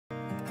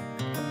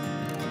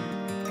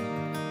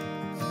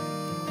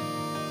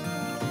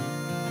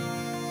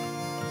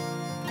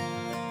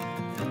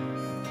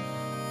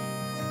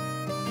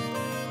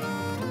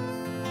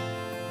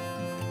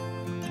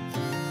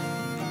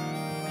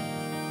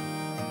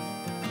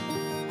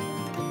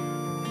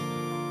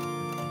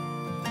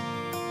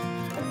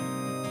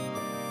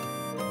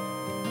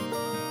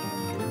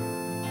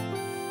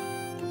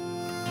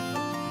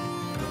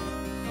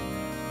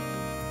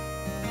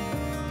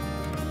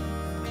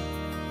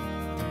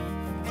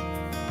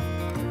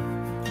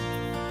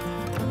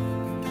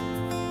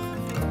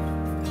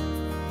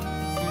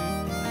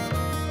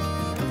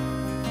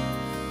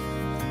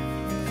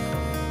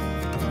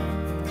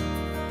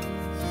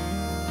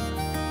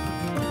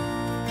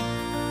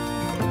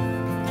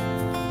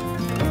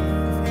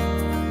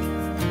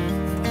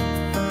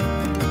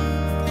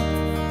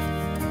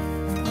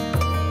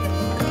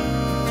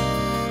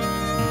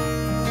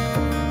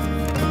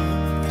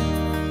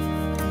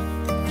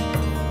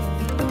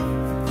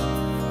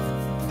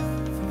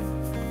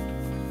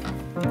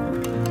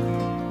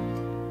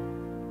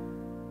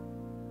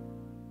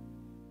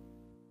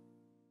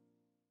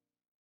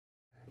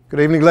Good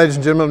evening, ladies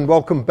and gentlemen.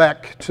 Welcome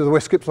back to the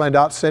West Gippsland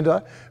Arts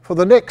Centre for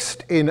the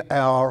next in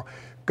our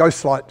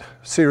Ghostlight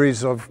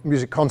series of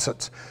music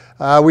concerts.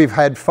 We've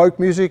had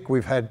folk music,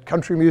 we've had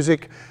country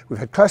music, we've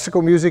had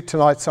classical music.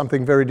 Tonight,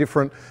 something very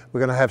different. We're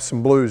going to have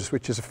some blues,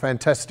 which is a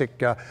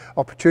fantastic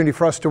opportunity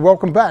for us to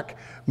welcome back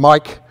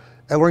Mike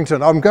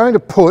Elrington. I'm going to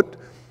put,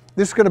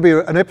 this is going to be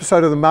an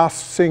episode of The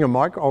Masked Singer,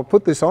 Mike. I'll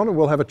put this on and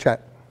we'll have a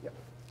chat. Yep.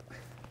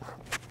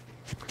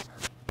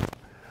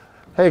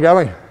 How you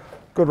going?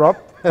 Good, Rob.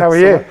 How are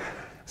you?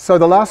 So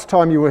the last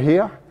time you were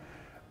here,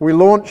 we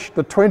launched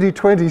the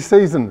 2020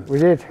 season. We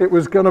did. It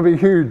was going to be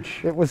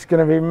huge. It was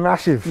going to be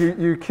massive.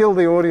 You killed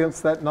the audience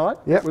that night.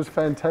 Yep. It was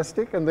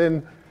fantastic. And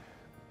then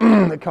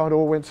it kind of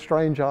all went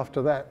strange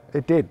after that.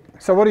 It did.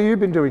 So what have you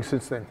been doing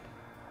since then?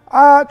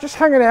 Just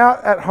hanging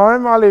out at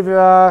home. I live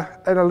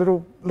at a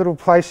little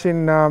place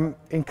in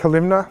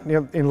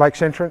Kalimna, in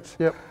Lakes Entrance.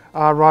 Yep.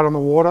 Right on the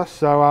water.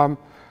 So I'm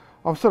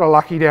sort of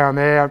lucky down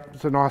there.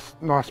 It's a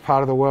nice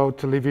part of the world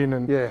to live in,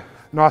 and yeah.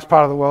 Nice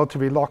part of the world to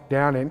be locked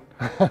down in.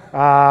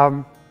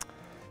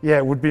 Yeah,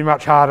 it would be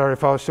much harder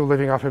if I was still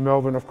living up in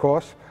Melbourne, of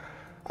course.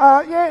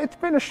 Yeah, it's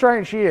been a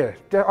strange year.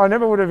 I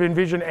never would have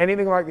envisioned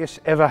anything like this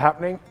ever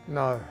happening.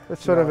 No.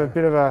 It's sort of a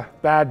bit of a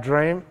bad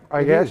dream,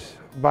 I guess. Is.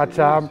 But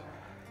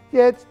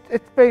yeah,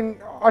 it's been,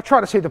 I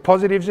try to see the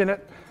positives in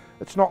it.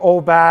 It's not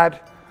all bad.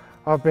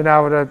 I've been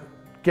able to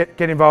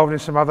get involved in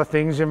some other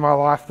things in my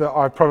life that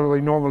I probably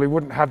normally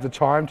wouldn't have the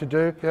time to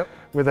do. Yep.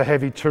 With a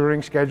heavy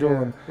touring schedule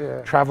and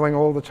travelling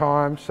all the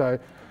time. So,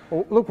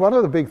 well, look, one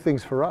of the big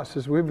things for us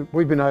is we've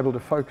been able to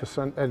focus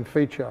and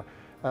feature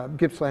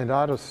Gippsland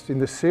artists in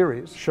this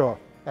series. Sure.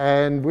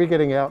 And we're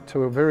getting out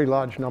to a very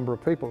large number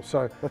of people.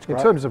 So in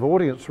terms of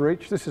audience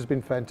reach, this has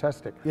been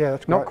fantastic. Yeah,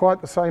 that's not quite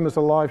the same as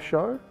a live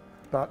show,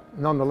 but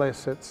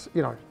nonetheless, it's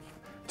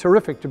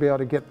terrific to be able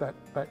to get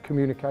that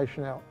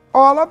communication out.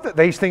 Oh, I love that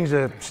these things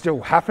are still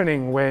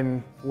happening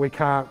when we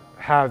can't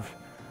have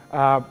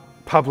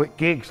public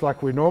gigs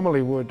like we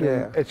normally would.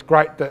 Yeah. And it's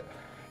great that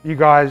you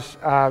guys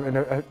and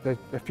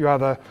a few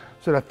other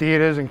sort of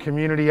theatres and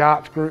community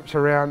arts groups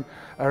around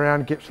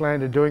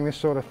Gippsland are doing this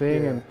sort of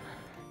thing, and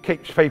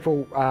keeps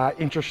people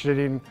interested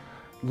in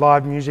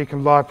live music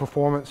and live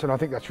performance, and I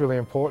think that's really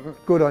important.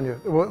 Good on you.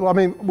 Well, I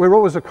mean, we're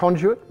always a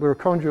conduit. We're a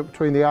conduit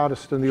between the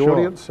artist and the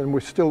audience, and we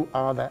still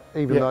are that,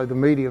 even though the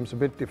medium's a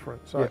bit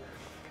different. So,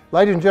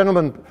 ladies and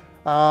gentlemen,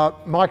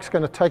 Mike's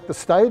going to take the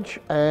stage,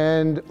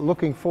 and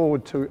looking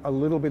forward to a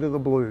little bit of the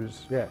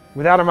blues. Yeah,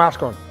 without a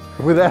mask on.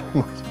 Without a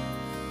mask.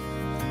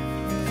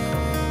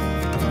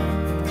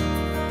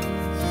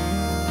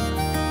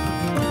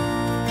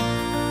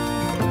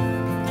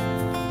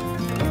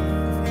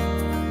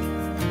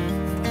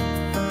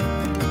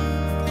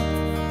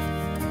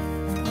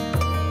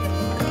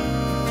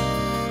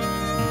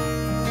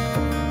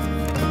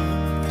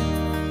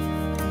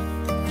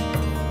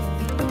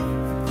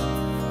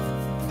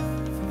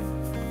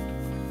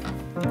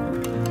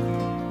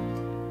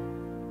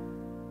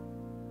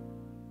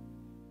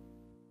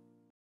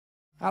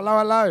 Hello,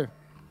 hello.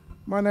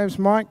 My name's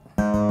Mike.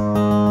 Hope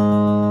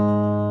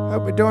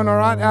we're doing all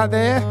right out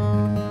there.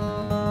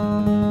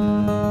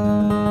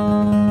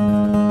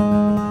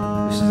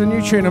 This is a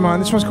new tune of mine.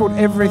 This one's called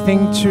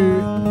Everything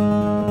to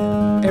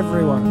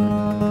Everyone.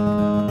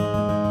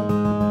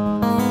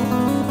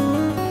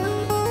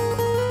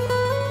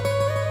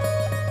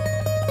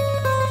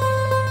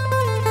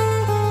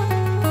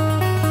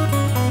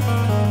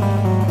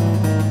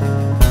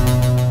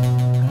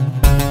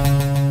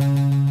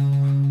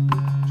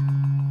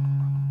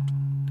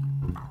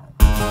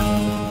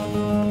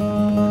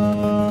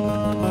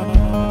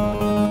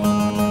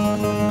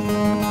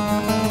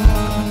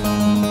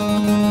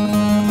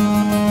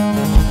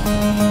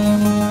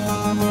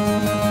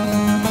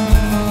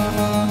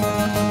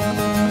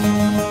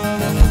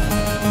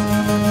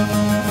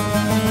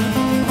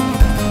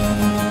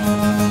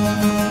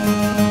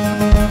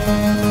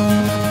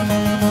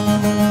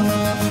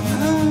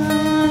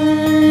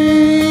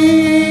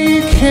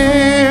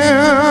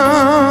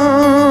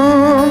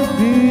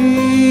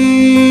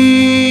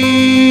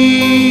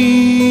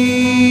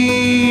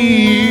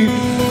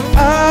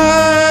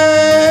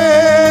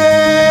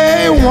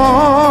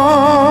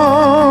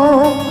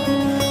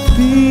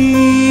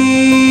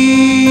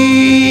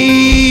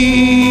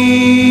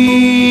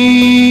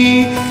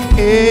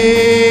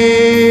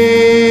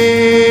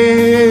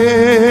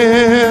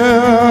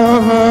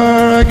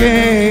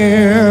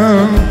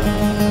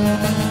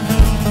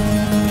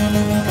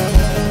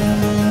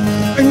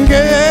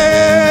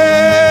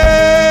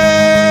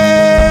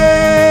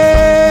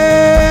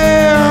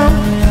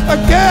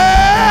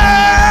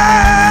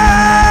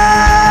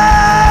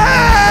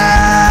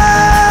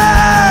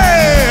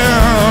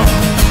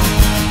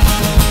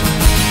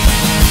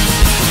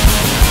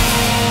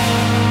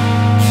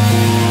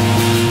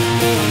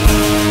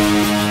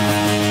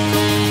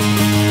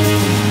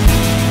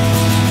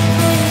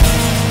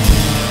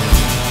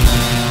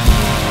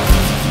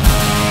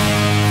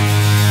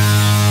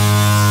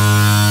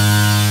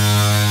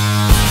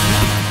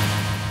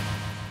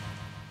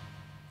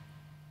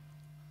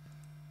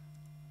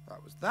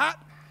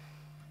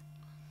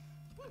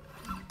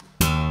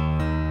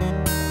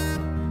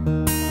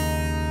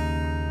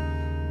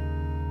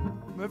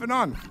 Moving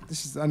on.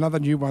 This is another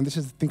new one. This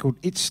is a thing called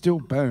It Still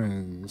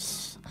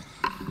Burns.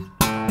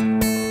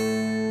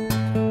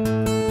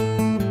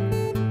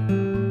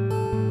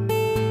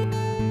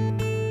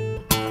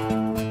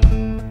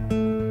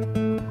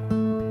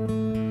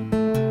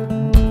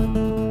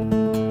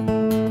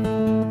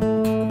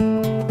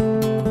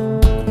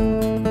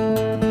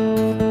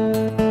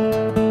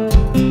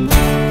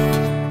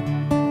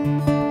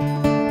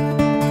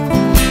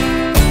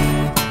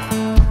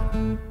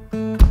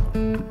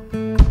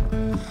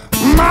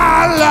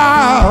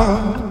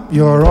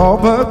 You're all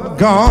but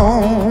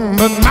gone,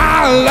 but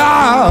my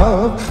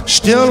love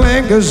still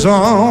lingers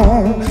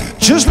on,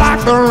 just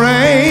like the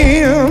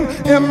rain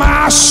in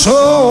my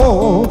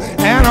soul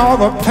and all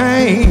the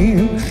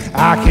pain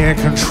I can't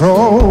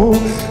control.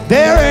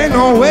 There ain't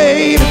no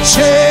way to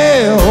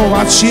tell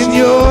what's in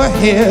your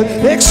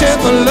head,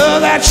 except the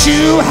love that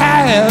you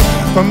have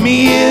for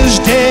me is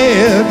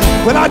dead.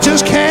 Well, I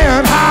just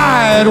can't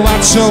hide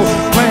what's so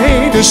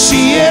plain to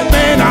see. It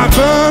may not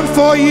burn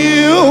for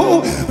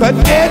you, but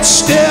it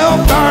still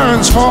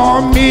burns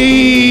for me.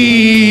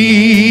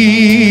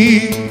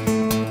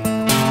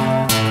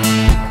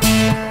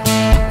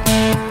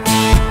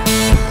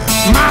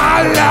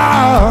 My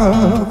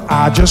love,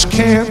 I just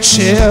can't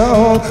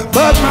tell,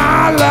 but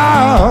my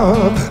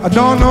love, I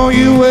don't know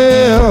you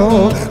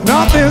will.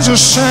 Nothing's the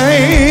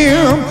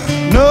same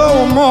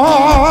no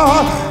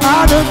more.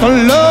 I'm just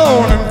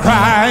alone and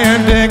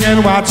crying,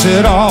 thinking what's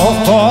it all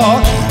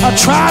for. I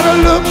try to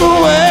look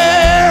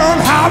away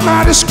and hide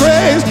my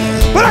disgrace,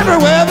 but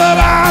everywhere that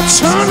I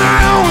turn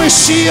I only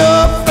see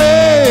your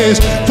face.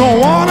 Don't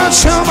wanna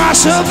tell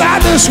myself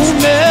that this will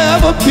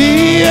never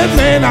be. It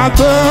may not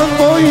burn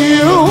for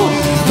you,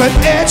 but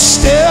it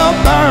still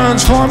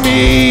burns for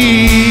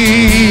me.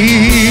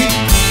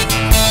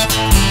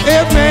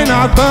 It may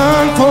not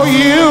burn for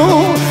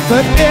you,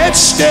 but it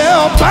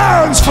still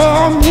burns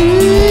for me.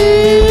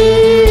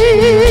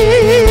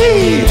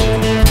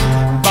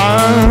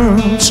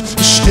 Burns,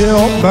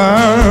 still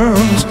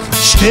burns,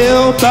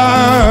 still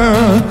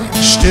burns,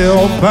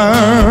 still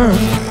burns,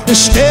 it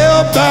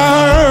still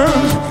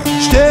burns,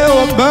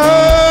 still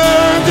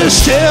burns, it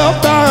still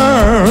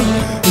burns,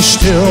 it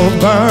still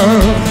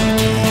burns.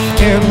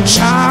 In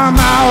time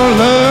I'll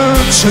learn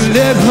to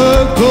let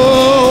her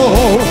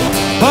go,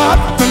 but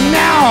for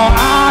now I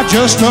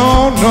just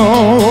don't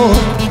know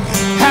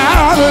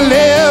how to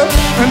live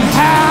and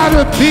how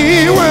to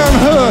be when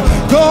her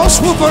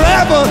ghost will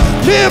forever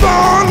live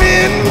on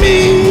in me.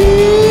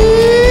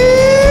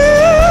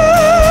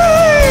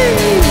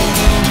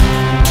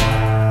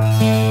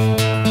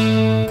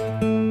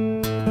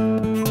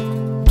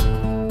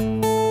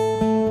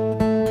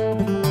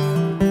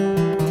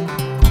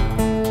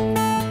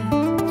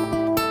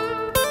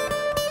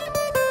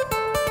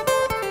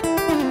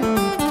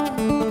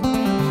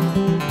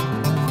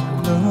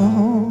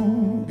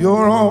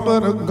 You're all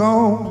but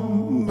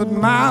gone, but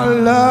my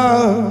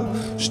love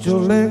still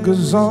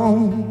lingers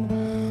on.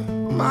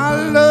 My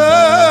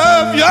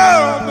love, you're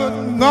all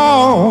but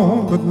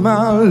gone, but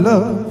my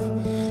love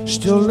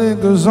still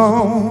lingers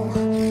on.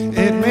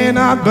 It may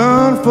not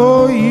burn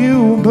for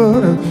you,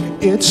 but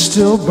it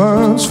still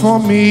burns for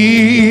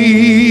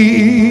me.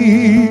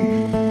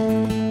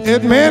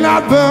 It may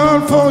not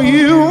burn for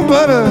you,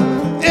 but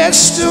it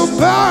still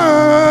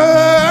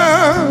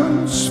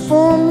burns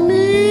for me.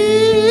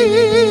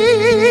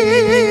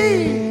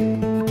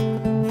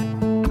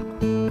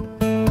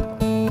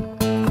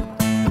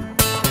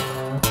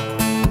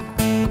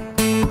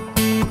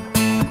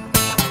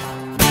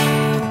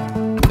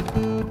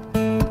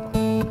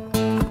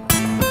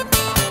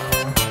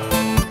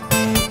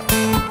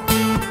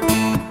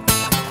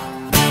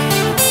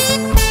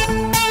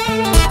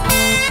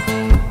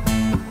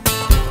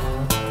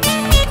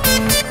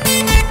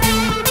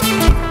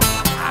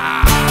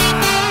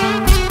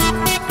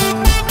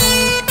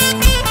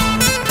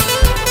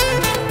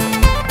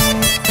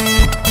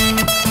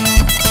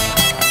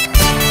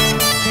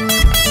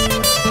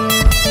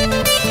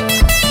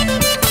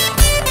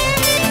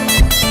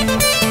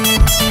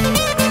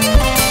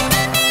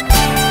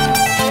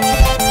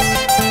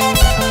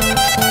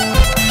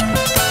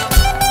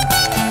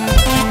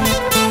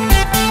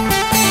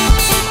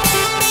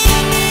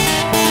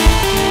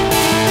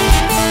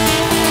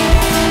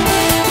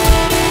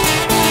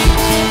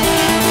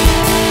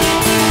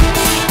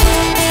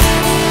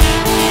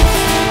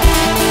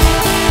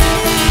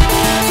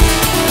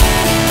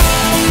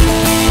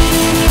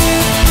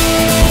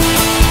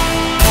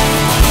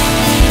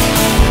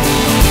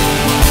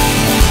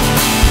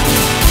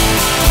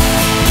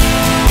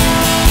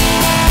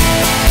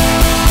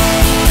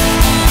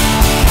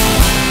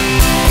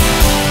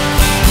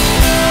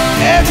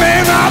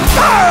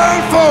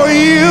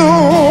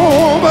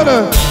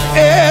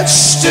 It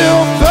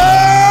still burns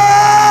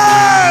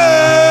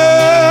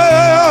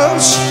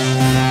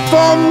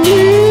for me.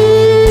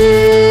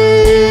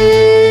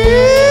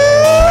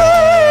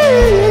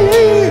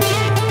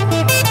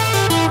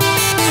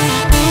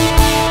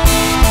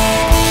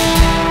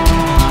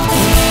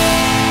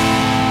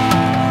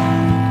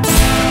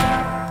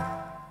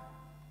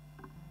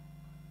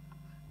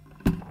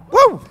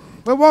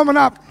 We're warming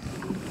up.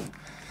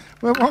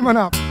 We're warming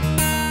up.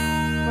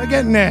 We're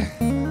getting there.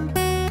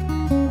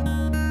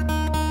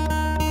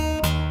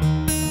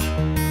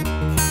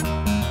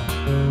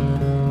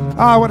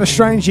 Ah, what a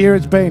strange year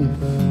it's been.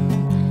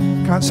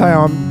 Can't say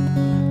I'm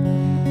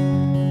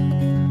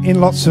in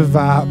lots of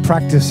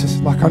practice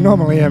like I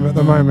normally am at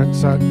the moment,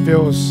 so it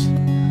feels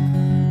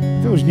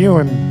new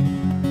and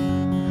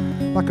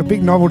like a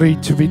big novelty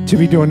to be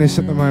doing this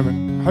at the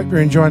moment. Hope you're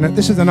enjoying it.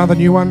 This is another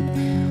new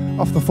one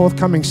off the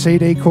forthcoming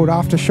CD called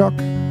Aftershock,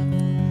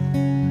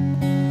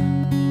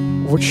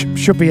 which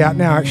should be out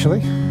now actually.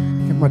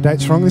 Get my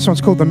dates wrong. This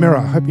one's called The Mirror.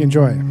 Hope you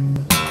enjoy it.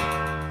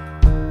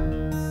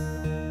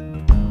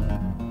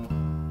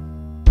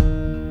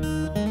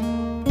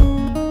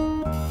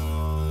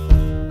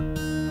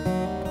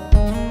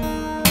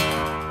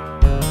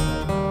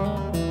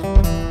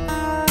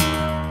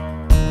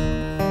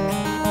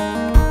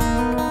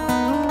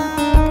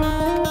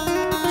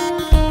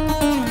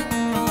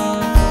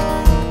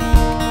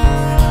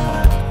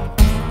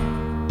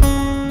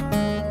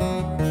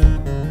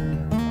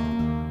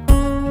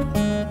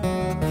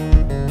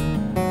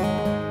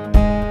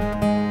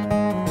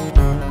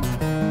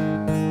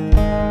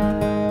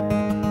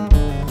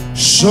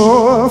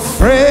 So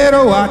afraid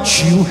of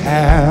what you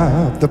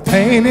have, the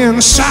pain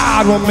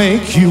inside will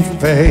make you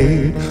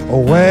fade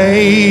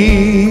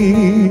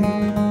away.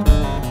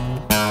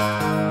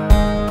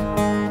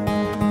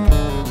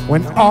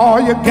 When all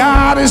you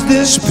got is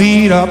this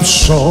beat up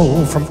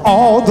soul, from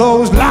all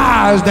those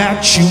lies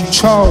that you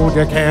told,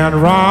 you can't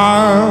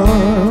run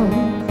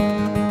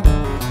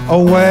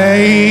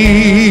away.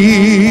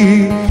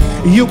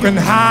 You can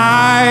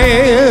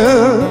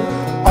hide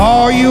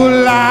all you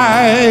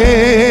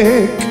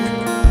like,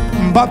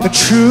 but the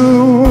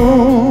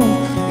truth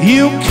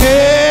you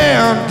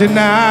can't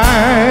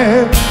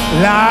deny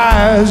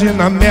lies in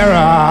the mirror.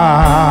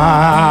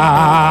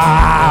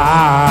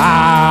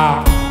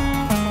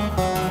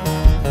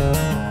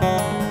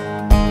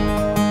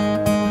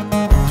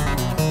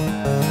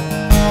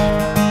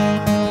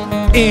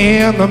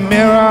 In the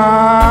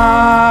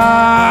mirror.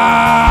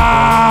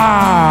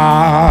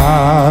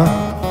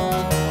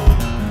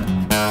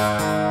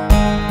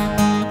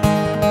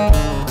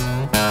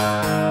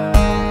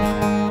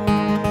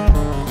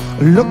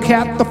 Look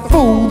at the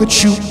fool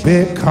that you've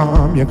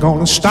become. You're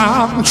gonna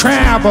stop and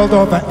trample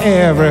over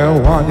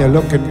everyone. You're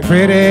looking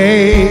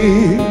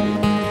pretty,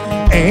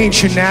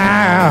 ain't you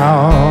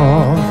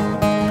now?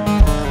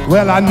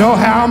 Well, I know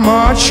how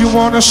much you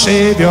wanna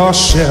save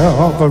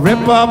yourself, but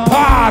rip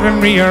apart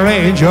and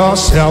rearrange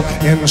yourself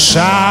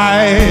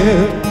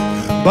inside,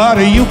 but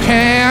you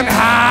can't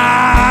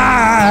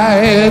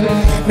hide.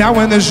 Now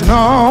when there's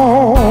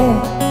no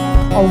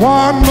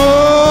one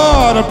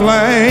more to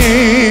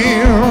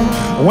blame,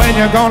 when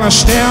you're gonna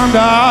stand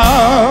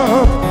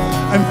up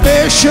and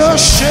face your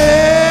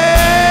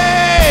shame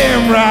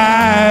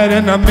right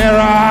in the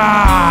mirror.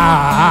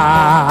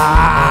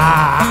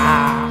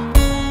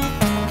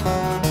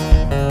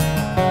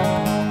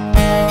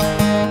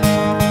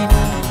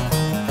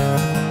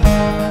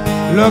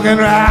 Looking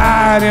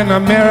right in the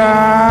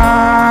mirror.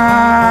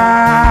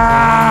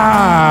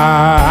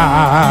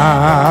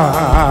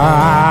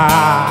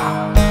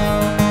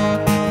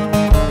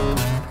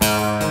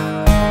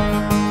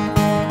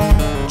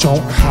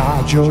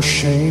 Your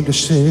shame to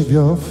save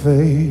your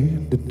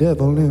fate, the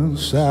devil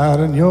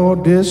inside and your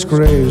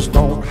disgrace.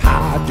 Don't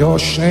hide your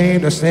shame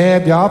to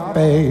save your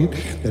fate,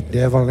 the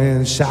devil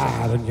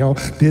inside and your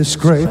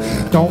disgrace.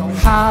 Don't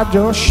hide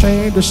your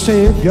shame to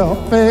save your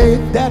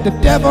fate, that the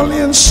devil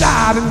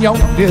inside and your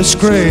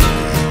disgrace.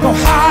 Don't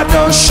hide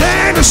your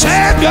shame to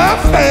save your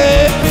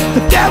fate,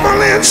 the devil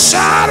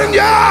inside and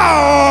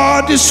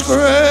your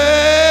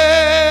disgrace.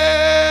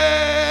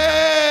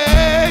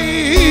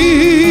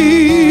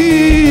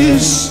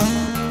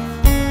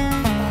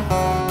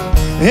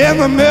 In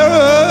the mirror,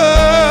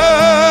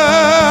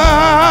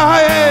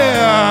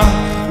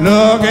 yeah,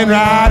 looking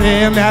right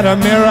in at a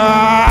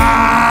mirror.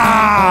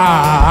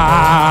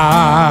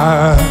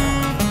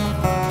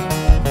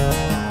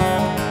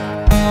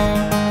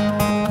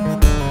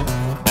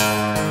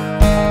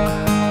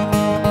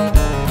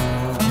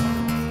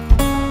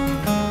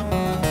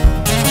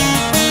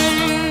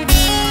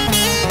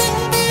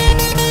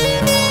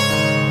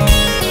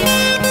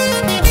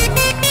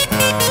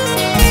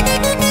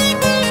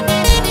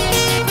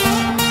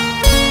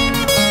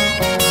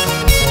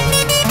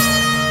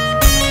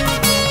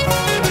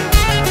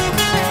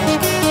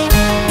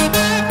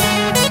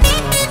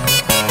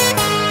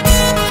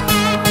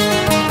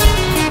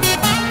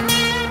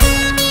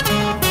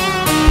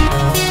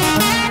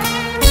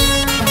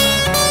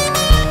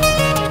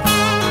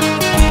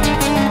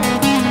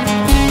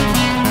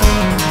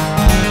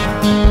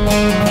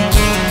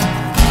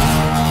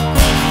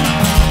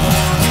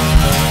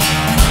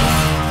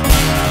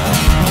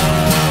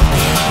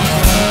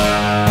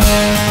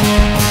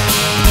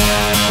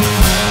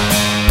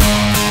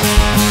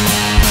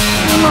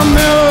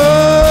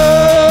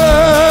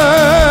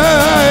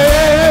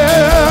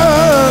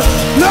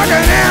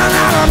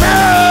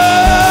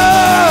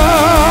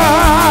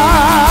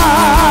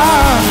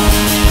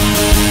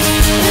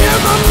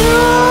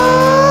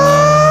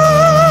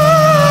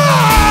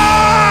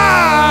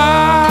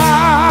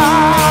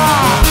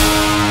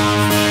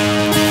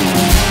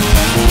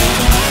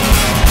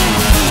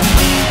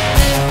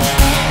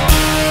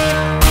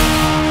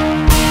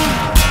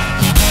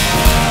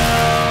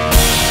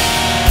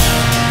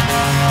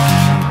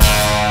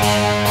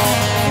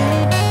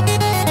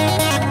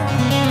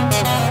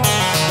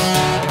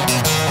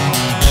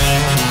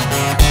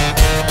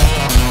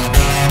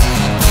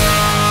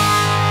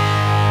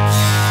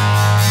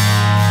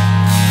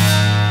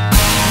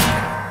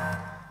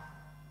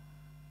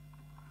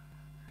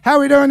 How are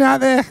we doing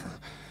out there?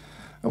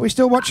 Are we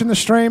still watching the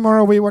stream, or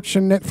are we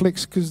watching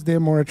Netflix because they're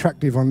more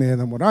attractive on there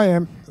than what I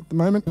am at the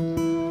moment?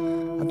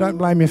 I don't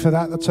blame you for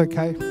that, that's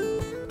okay.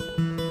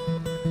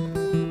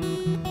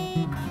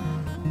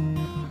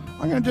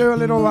 I'm going to do a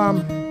little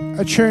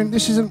a tune.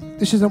 This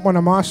isn't one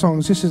of my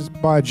songs. This is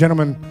by a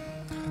gentleman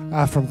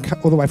all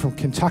the way from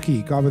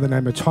Kentucky, a guy by the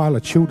name of Tyler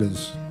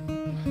Childers.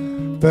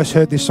 First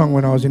heard this song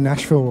when I was in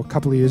Nashville a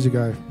couple of years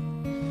ago,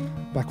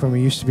 back when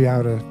we used to be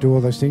able to do all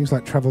those things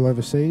like travel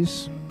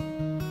overseas.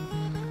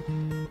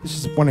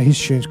 This is one of his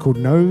tunes called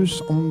Nose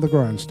on the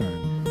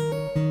Grindstone.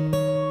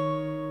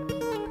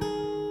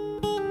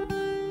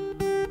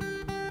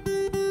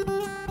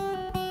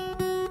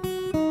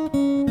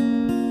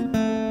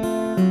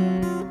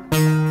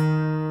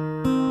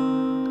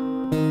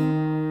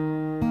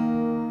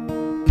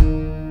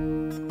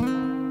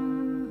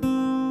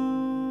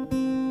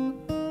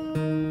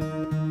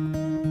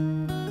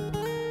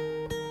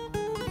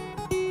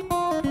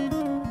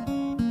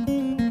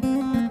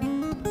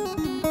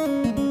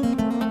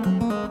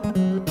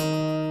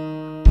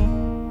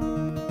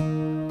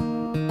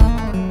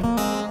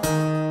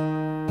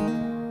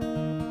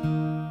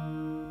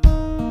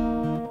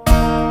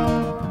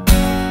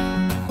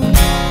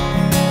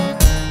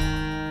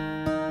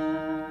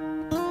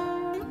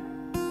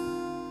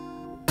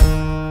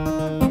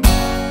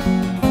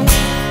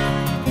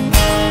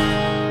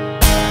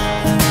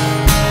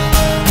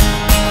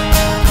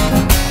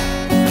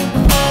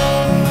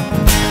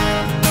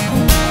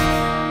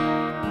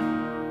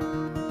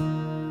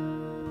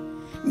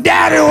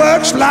 Daddy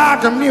works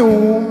like a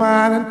mule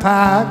mining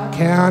Pike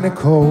County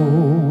coal.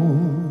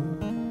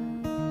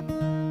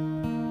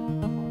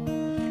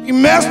 He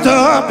messed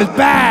up his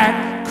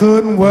back,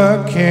 couldn't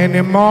work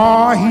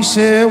anymore. He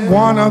said,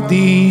 one of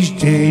these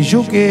days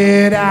you'll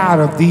get out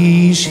of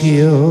these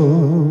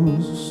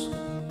hills.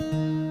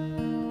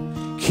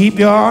 Keep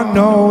your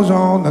nose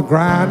on the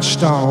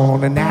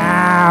grindstone and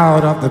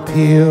out of the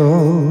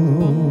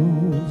pills.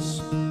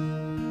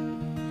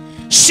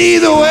 See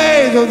the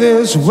ways of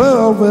this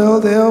world, well,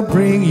 they'll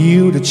bring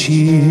you to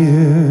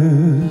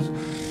tears.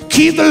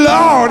 Keep the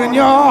Lord in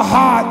your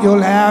heart,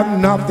 you'll have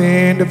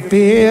nothing to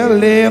fear.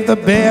 Live the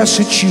best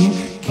that you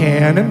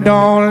can and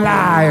don't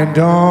lie and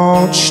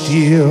don't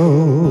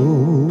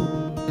steal.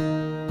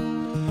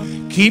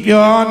 Keep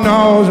your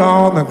nose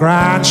on the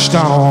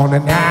grindstone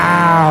and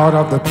out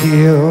of the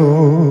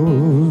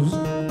pills.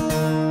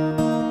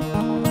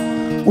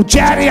 Well,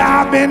 Daddy,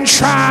 I've been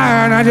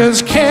trying, I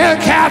just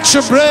can't catch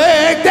a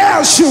break.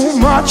 There's too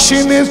much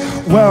in this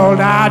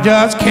world I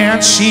just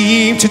can't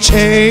seem to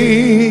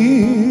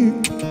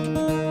take.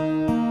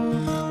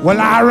 Well,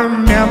 I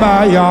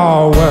remember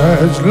your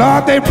words,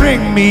 Lord, they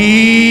bring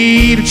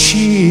me to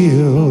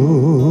chills.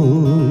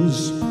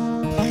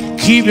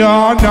 Keep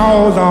your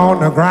nose on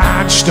the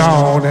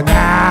grindstone and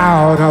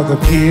out of the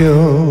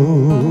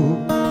pill.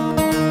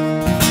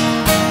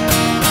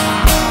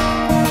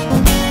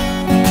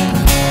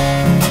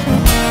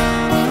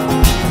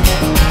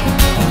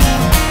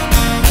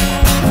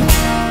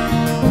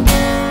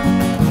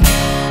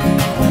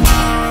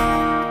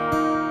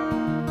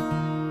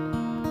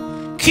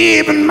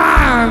 Keep in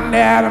mind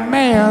that a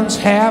man's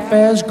half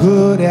as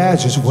good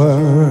as his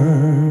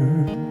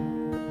word,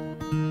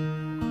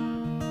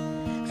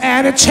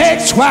 and it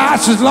takes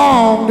twice as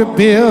long to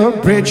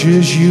build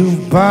bridges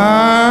you've burned.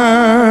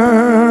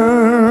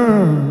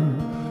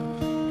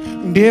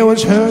 There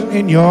was hurt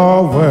in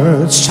your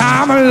words,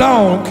 time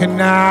alone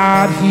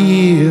cannot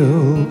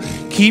heal.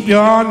 Keep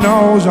your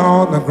nose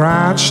on the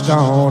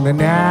grindstone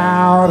and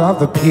out of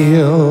the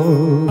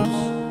pills.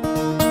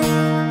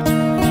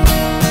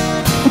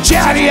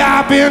 Daddy,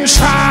 I've been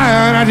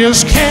trying, I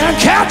just can't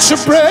catch a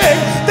break.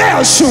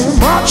 There's so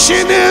much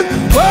in this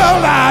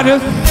world I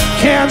just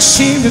can't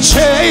seem to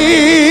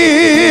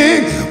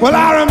take. Well,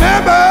 I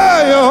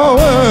remember your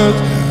words,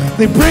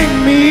 they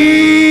bring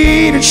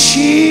me to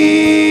chills.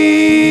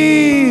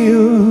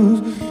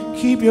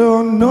 Keep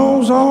your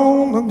nose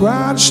on the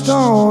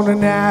grindstone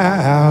and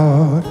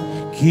out.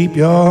 Keep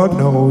your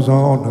nose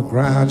on the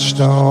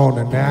grindstone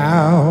and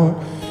out.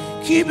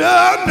 Keep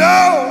your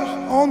nose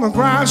on the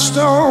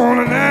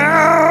grindstone and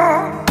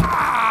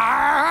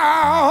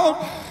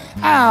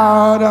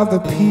out of the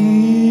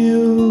pills.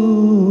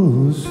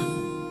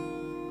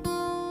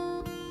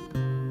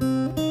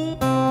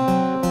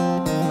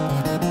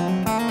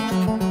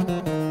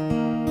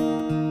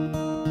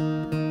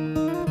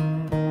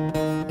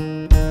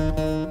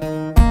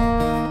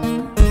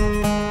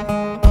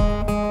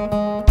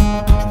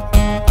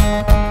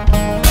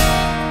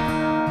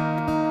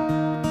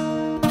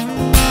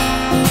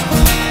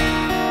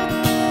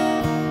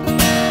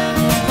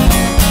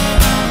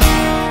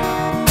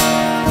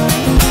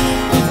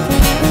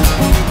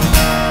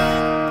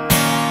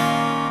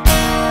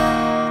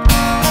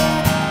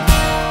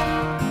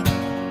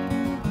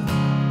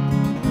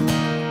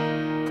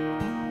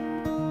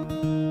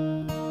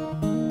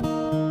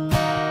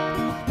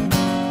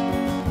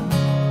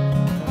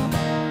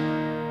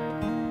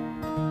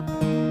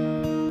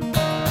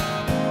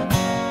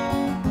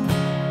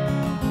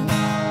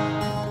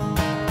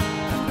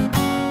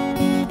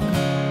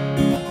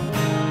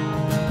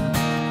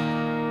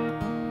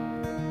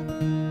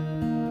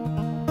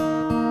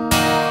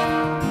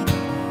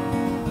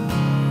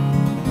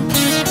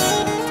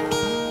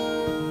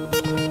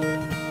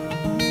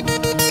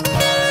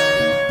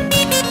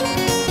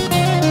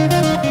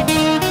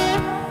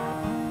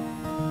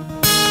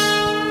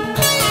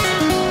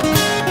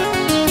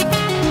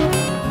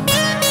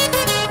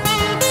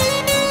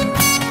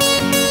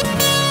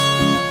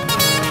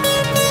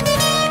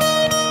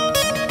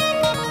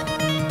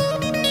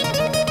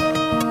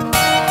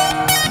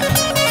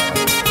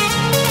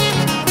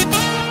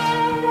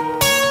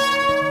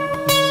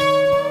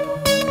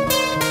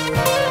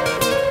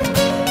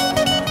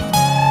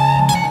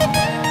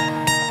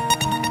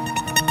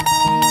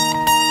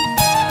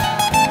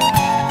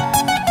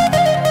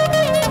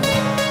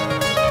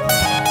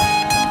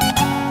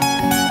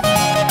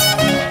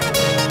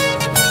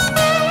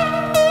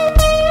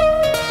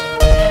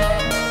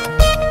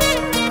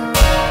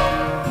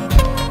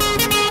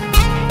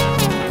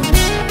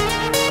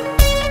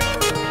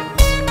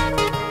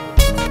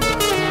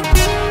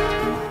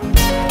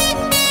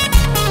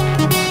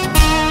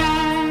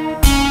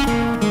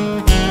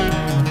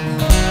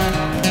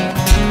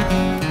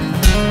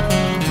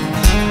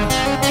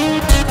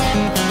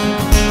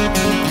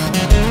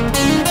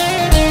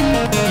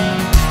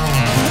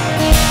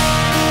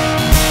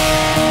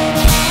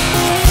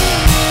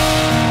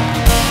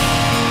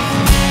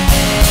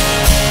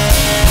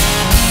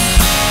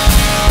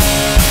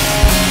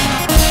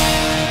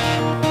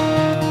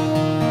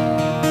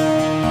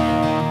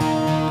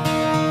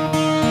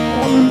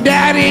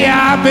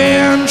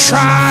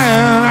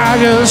 trying, I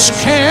just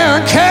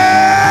can't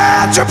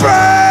catch a break.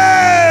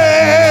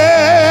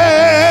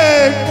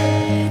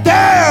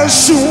 There's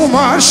so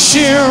much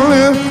in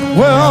the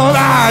world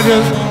I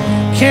just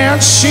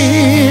can't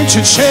seem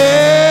to take.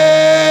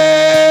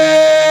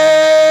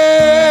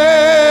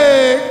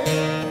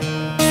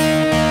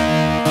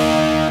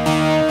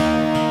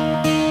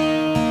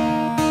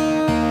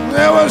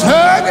 There was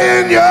hurt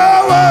in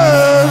your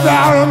words,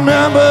 I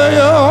remember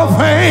your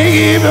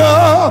pain,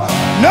 your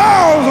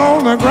nose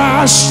on the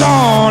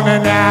grindstone,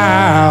 and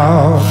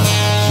now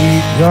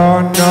keep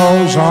your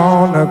nose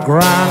on the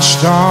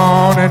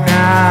grindstone, and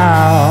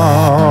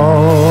now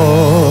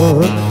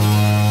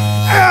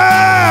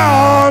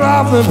out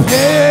of the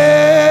pale.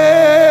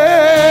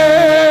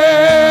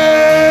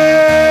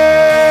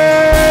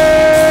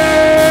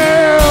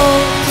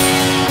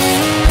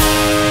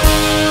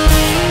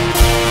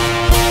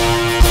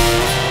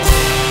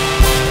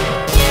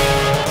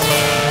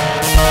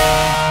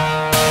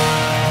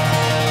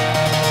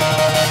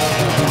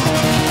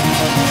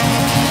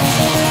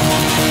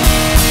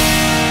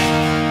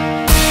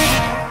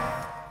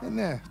 In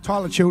there,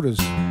 Tyler Childers.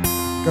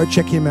 Go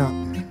check him out.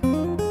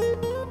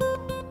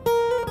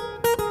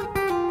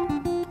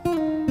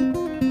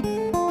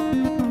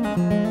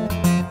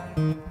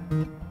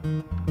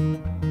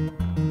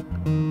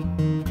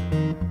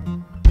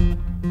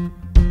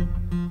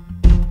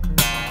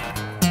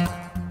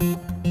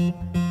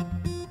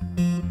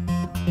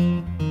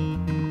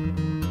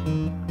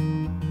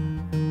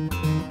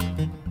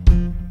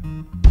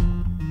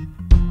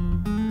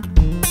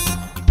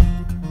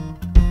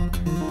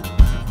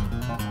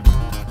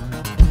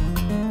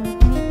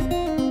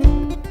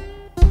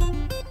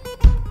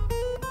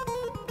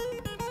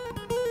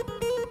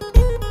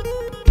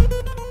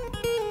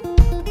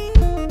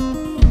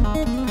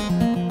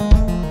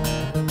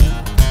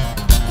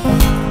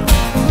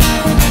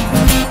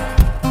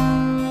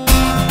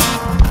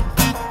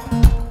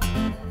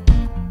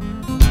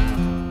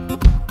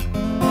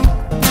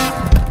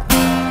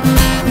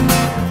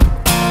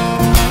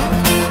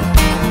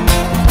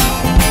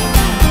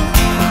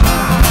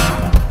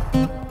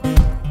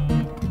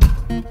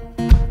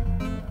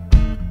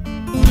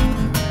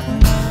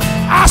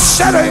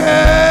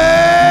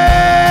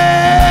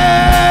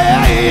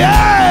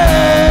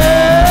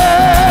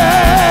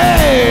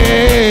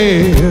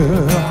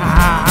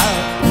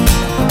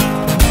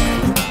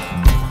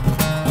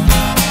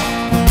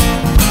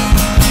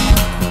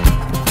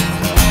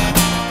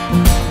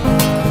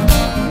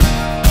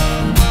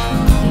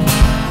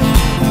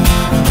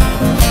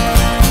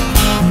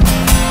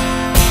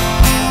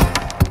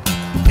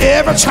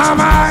 Every time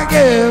I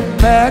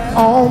get back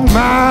on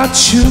my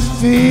 2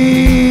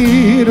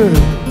 feet,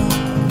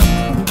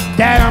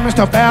 damn,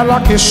 Mr. Bad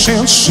Luck has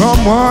sent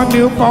someone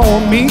new for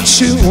me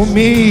to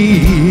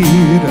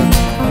meet.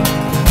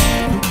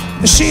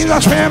 It seems I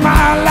spend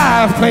my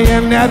life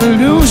playing that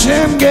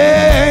losing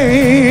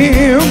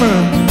game.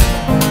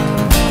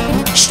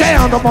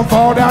 Stand up and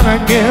fall down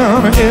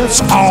again,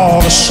 it's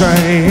all the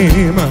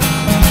same.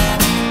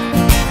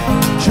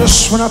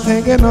 Just when I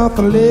think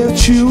nothing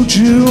left to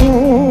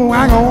do,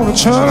 I'm gonna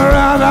turn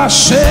around, I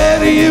say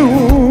to you,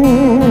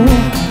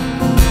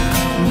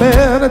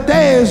 better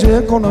days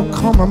are gonna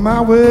come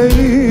my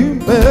way.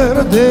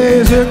 Better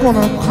days are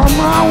gonna come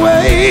my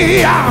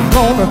way. I'm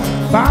gonna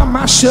find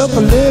myself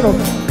a little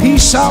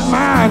peace of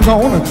mind.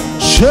 Gonna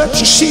search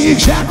to see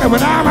exactly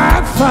what I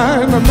might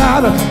find. I'm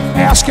not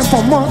asking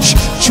for much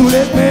to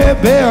let me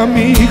bear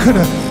me. Could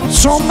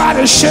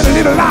somebody shed a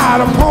little light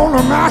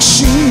upon my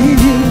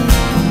scene?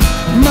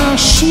 My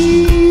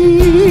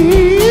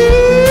scene.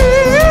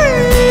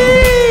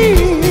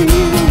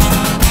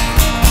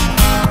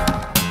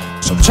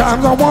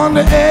 Sometimes I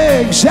wonder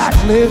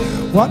exactly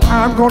what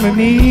I'm gonna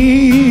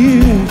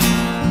need.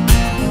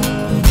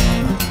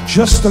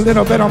 Just a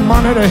little bit of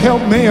money to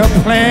help me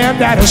plant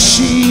that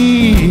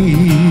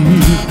seed.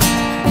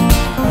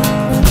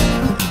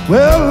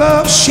 Well,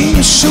 love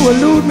seems to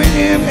elude me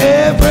in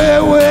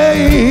every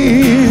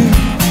way,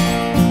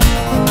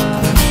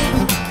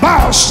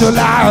 but still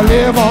I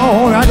live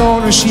on. I'm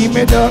gonna see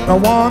me duck the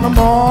one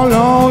more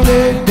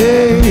lonely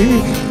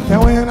day.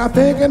 And when I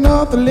think of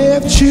nothing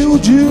left to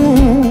do,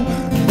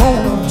 I'm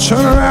gonna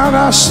turn around,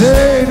 I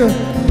say to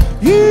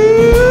you,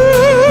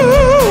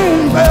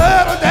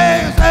 better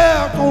days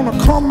are gonna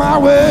come my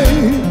way.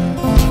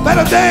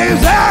 Better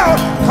days are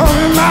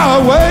coming my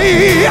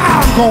way.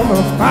 I'm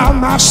gonna find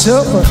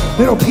myself a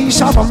little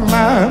piece of my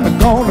mind. I'm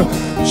gonna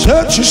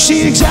search to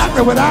see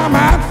exactly what I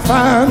might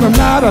find. I'm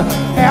not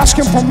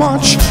asking for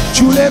much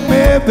to let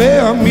me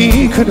bear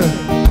me. Could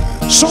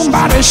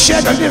somebody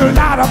shed a little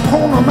light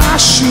upon my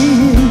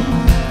scene?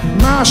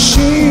 My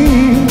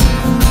scene,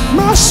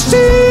 my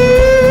scene.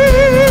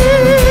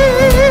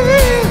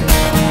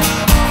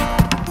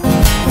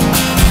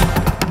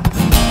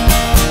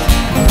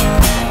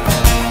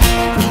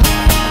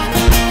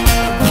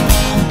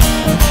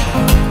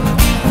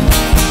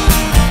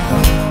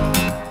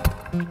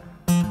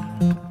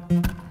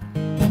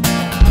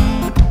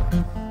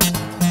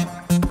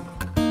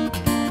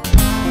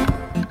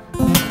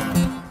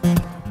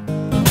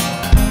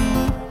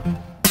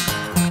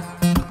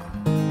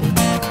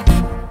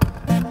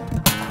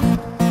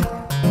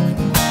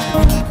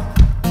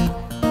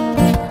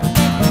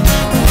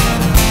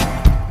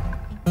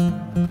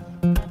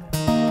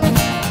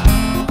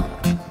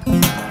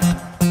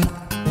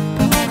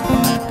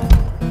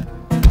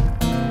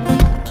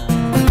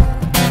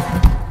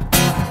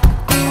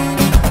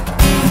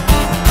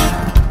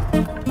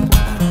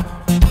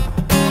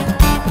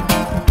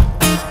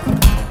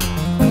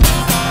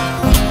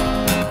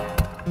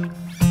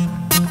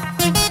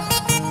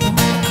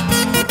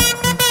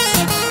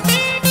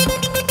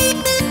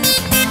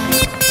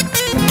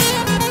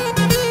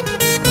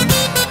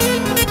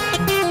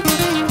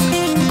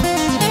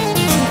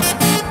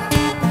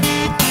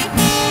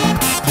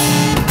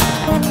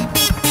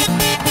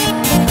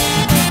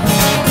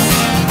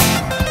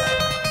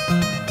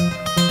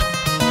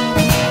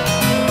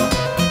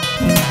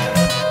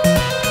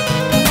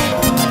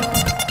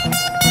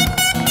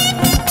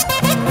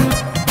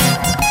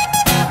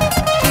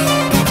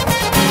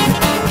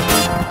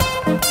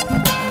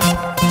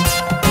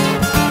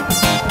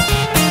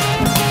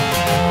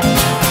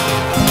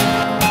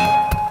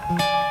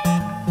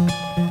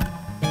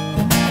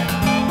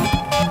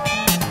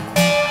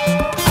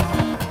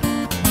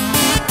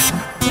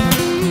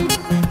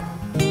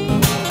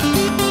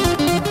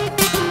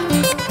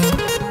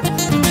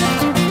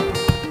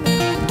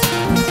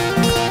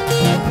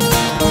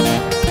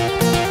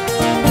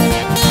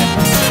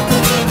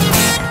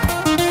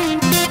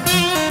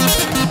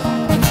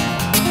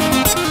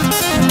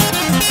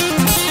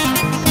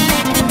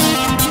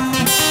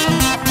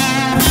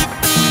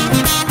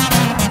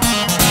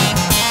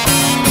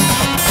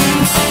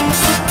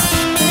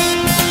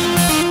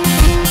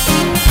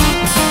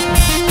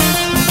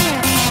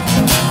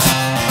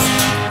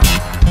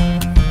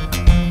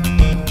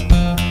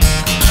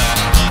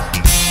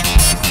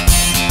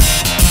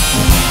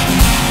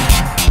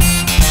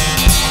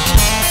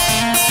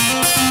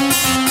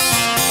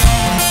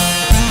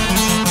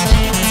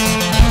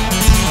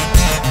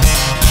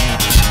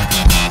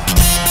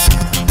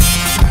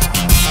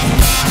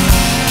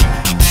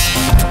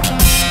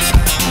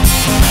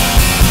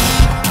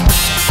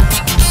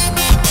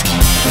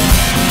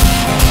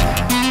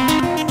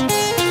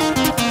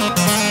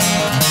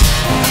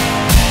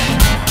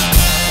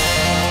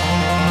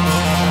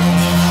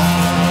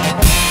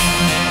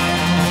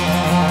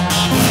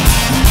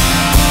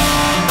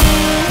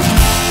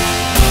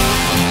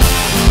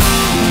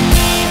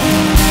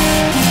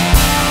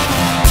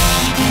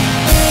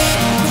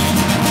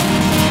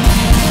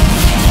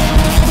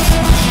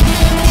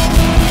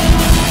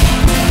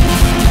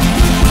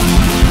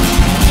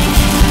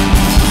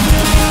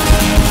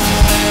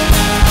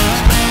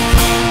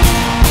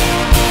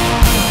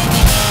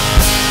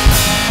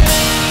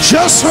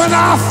 Just when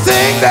I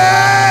think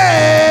there's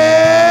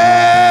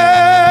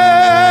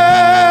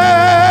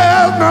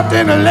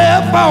nothing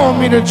left for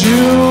me to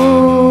do,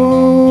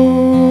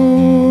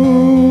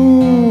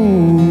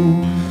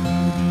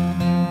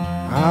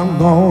 I'm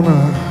gonna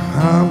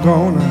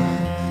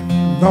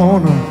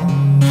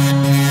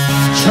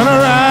turn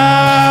around,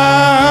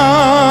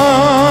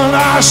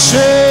 I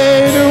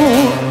say to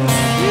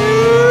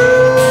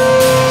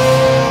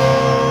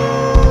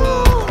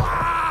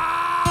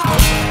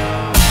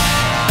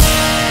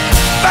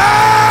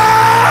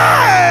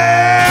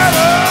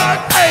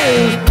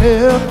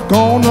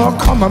gonna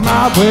come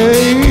my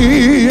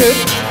way.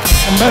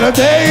 Better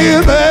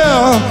days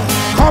are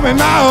coming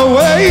my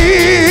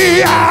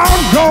way.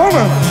 I'm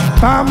gonna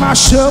find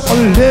myself a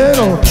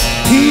little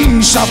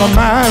peace of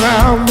mind.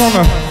 I'm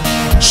gonna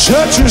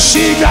search and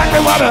see exactly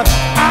what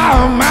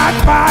I might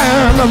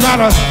find. I'm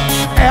not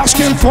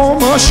asking for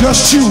much,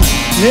 just to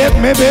let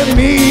me be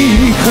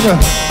me.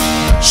 Could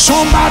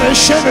somebody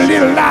shed a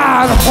little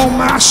light upon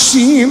my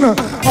scene,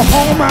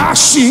 upon my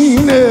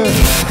scene,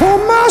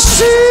 upon my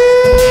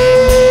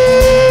scene.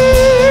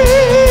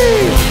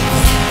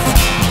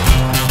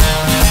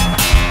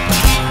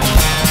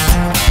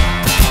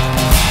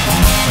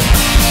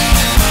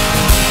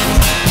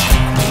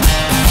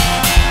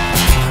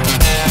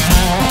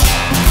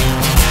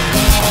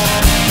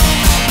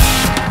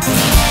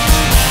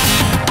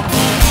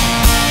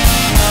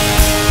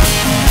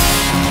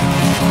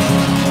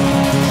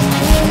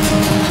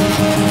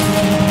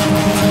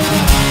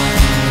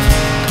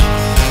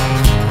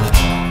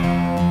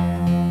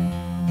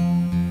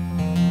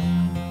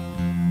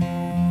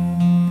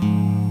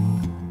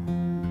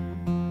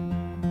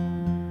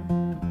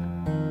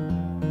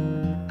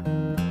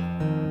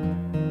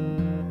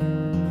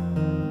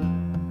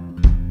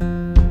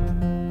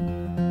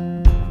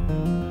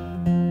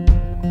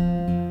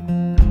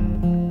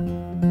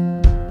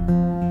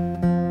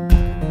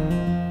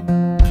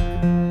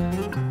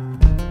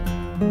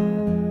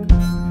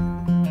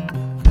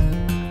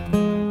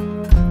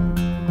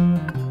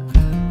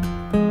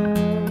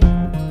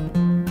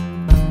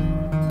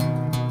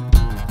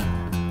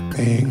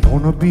 Ain't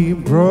gonna be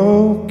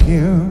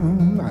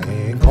broken, I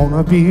ain't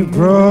gonna be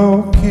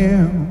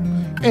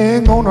broken,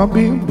 ain't gonna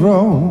be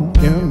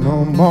broken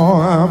no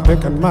more. I'm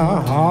picking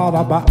my heart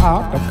up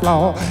out the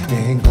floor.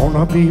 Ain't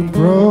gonna be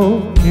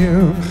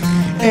broken,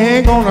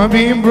 ain't gonna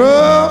be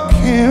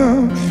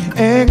broken,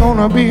 ain't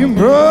gonna be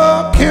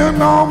broken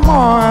no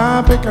more.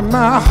 I'm picking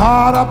my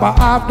heart up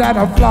out that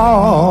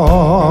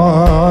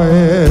floor.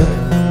 Yeah.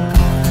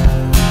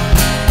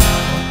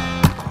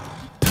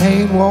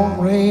 Pain won't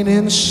reign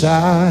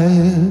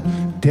inside,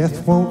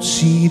 death won't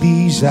see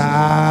these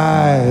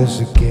eyes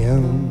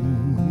again.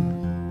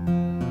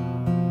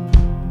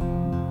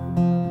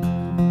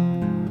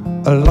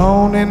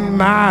 Alone in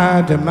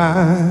my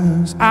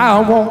demise, I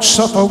won't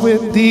suffer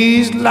with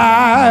these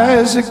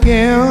lies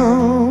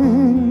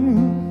again.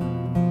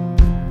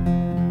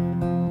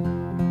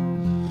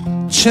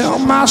 Tell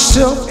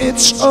myself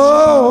it's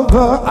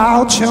over,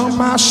 I'll tell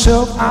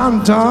myself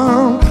I'm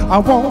done. I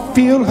won't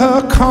feel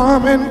her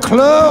coming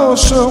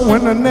closer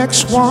when the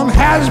next one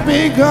has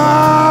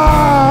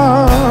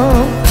begun.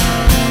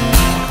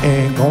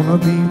 Ain't gonna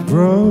be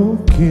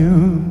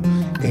broken,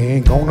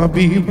 ain't gonna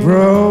be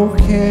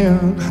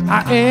broken,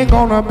 I ain't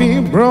gonna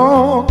be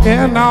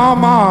broken no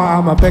more.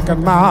 I'm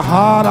picking my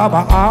heart up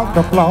out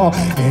the floor.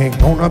 Ain't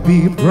gonna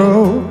be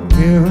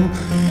broken,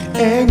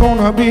 ain't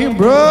gonna be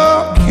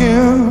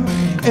broken,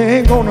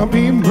 ain't gonna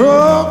be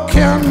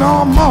broken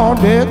no more.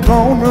 They're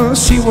gonna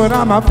see what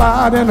I'm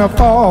fighting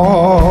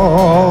for.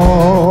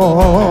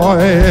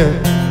 Yeah.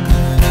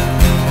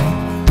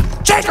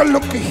 Take a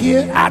look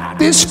here at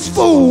this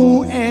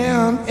fool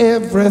and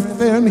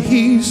everything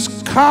he's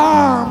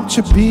come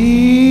to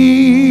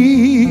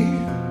be.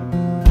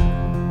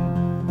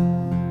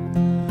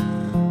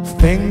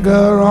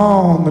 Finger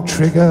on the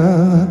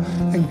trigger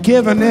and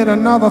giving it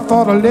another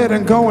thought of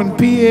letting go and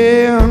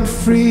being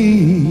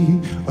free.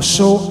 Or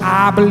so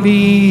I believed.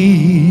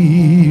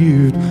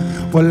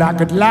 Well, I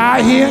could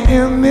lie here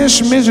in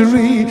this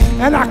misery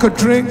and I could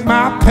drink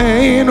my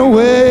pain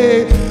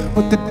away,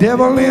 but the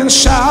devil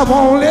inside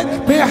won't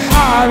let me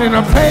hide in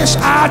a place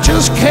I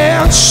just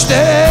can't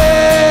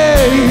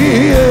stay.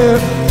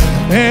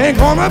 Ain't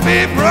gonna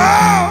be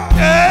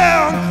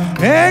broken,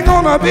 ain't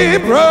gonna be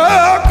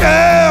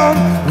broken,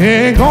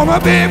 ain't gonna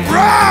be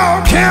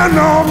broken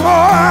no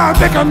more. I'm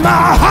picking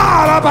my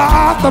heart up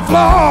off the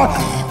floor.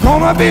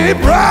 Gonna be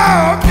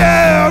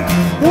broken,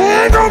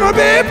 ain't gonna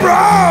be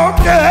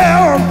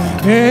broken,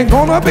 ain't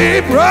gonna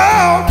be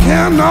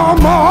broken no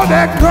more.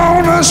 They're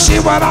gonna see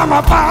what I'm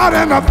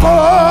fighting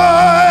for.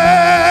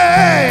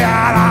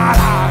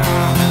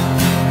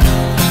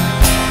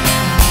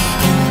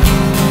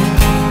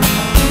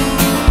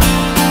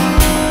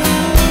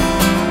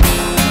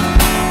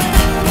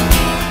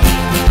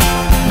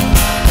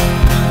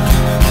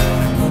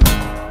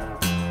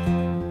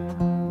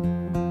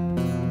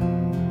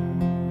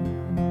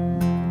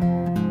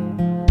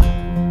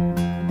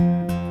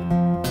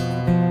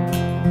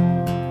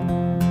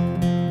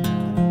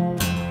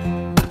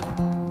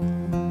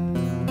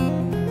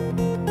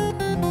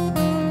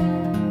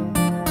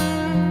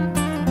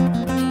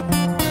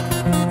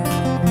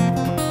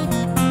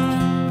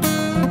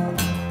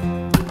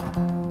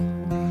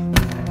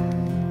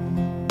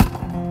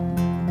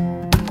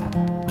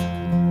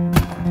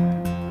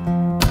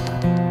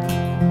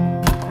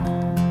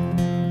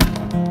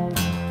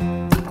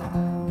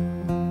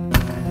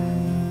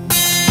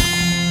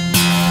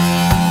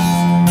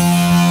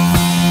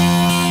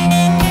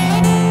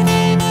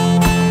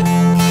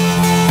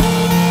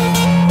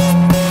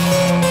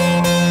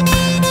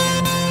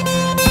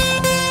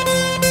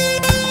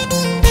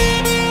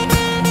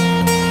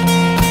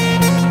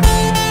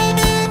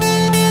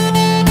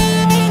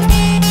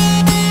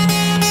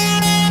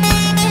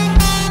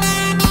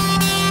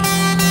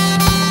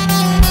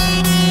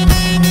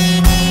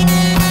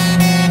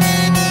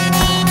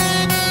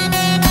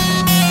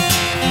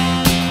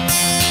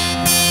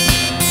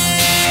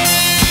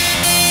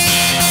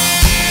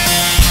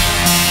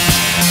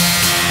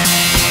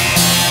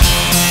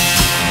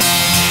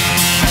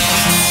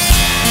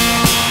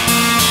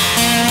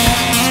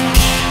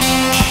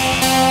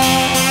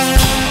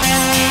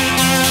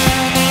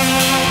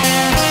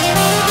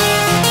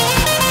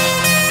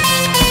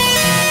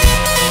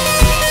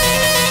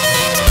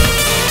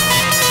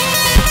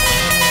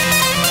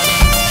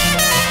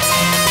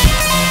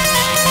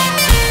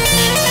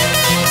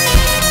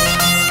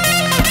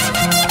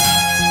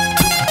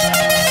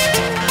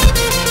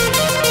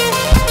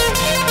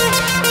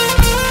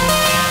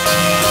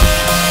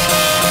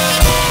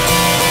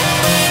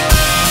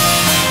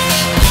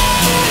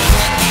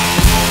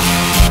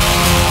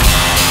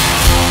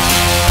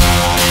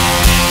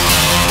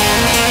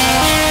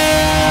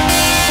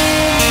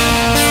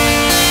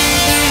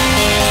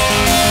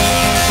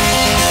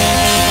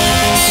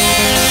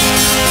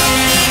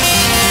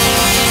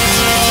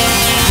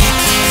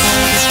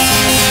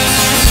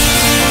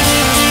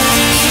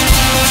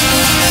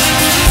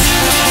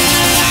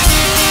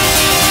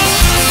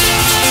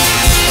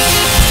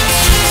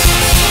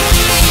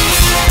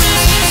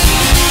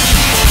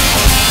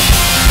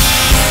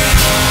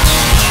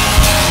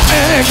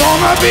 ain't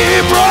gonna be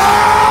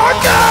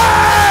broken,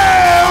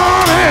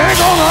 ain't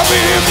gonna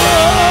be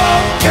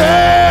broken,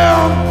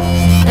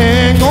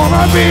 ain't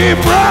gonna be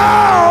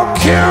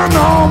broken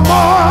no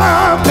more.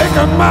 I'm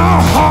picking my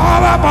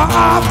heart up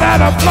off that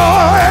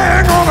floor.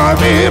 Ain't gonna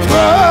be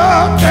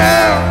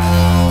broken,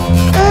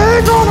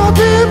 ain't gonna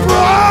be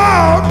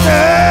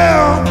broken,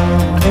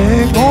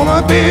 ain't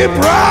gonna be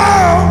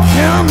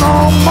broken no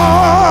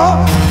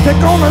more. They're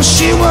gonna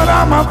see what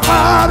I'm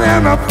about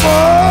in a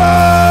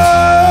for.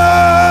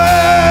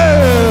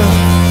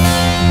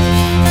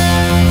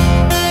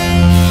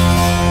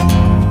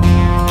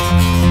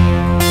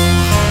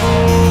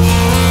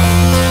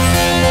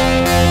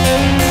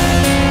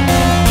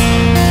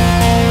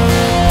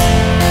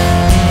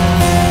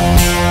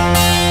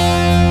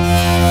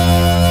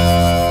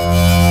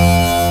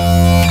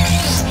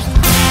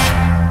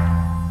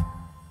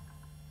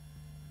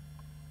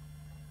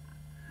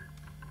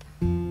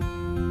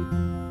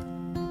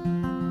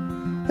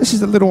 This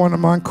is a little one of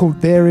mine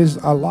called There Is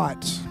a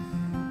Light.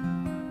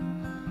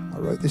 I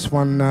wrote this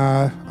one,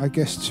 I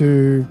guess,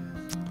 to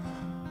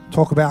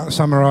talk about and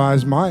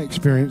summarise my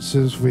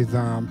experiences with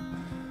some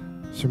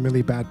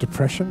really bad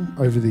depression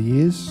over the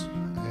years.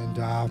 And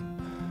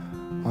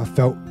I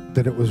felt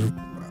that it was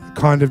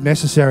kind of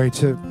necessary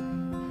to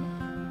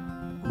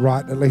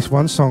write at least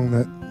one song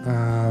that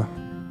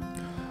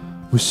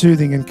was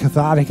soothing and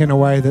cathartic in a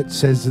way that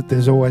says that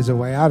there's always a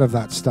way out of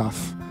that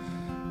stuff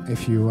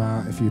if you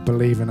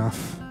believe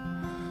enough.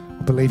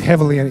 Believe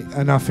heavily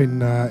enough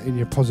in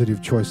your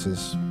positive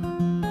choices.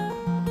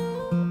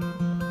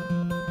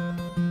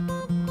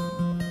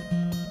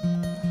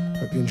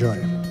 Hope you enjoy.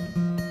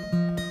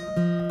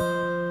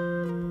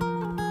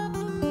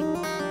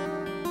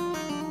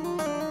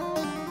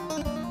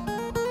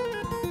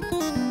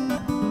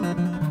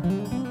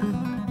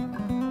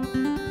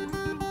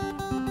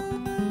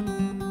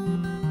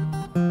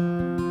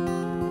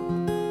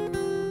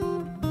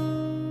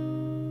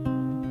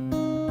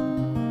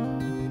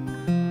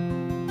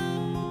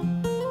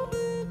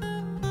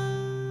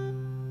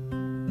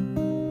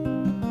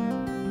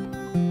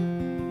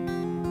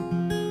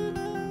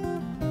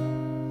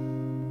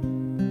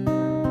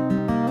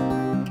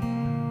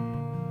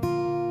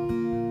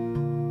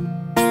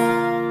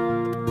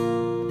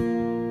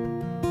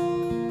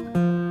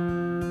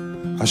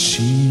 I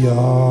see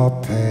your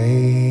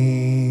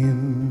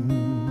pain,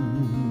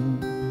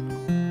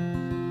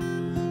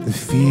 the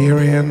fear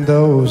in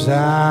those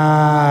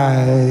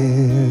eyes.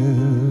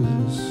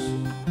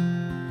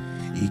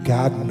 You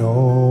got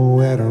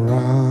nowhere to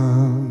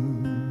run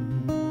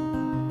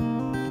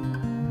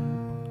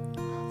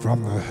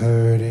from the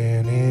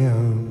hurting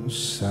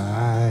inside.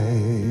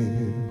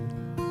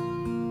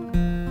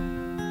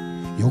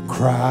 You'll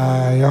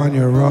cry on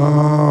your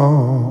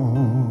own,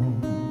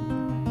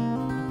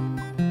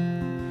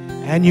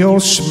 and you'll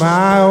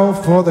smile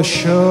for the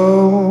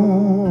show.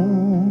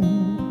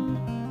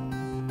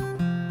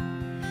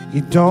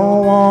 You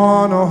don't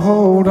want to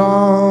hold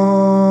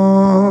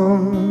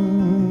on,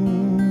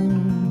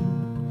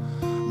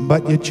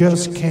 but you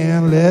just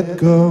can't let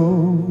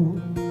go.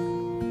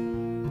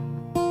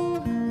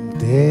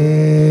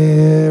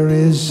 There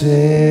is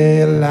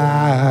a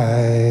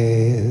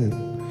light,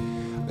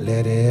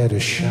 let it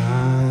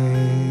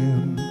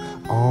shine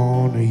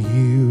on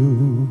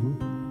you.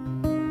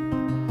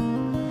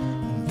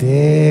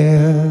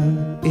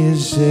 There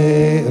is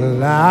a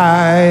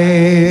light,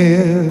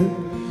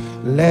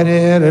 let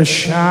it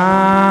shine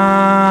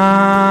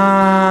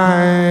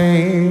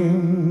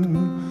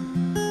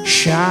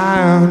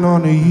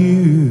on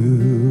you.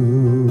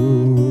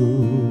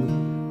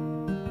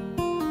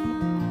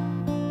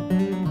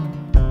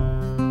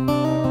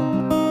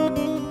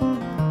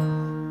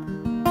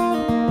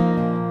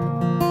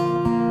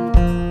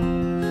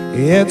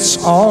 It's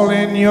all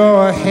in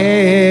your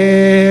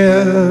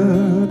head.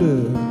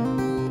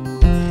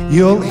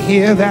 You'll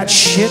hear that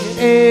shit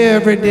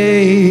every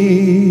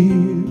day.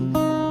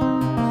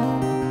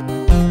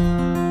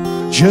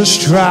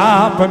 Just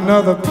drop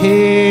another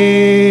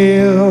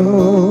pill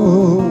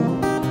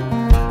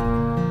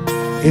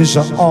is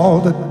all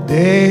that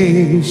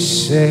they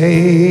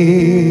say.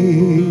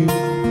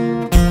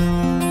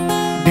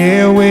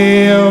 There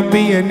will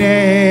be an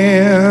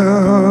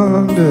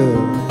end,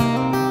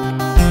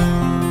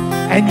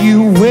 and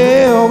you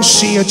will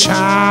see a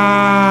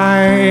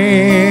time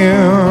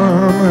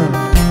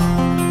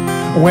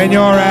when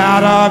you're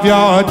out of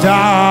your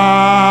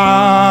dark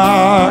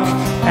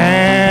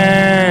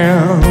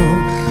and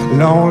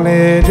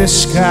lonely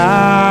disguise.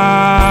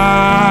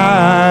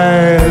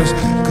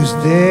 'Cause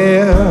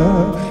there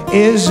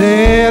is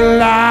a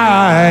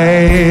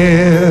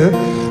light,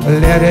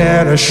 let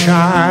it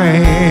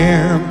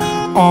shine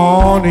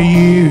on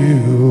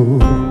you.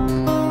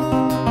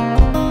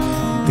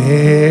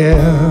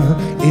 There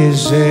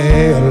is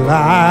a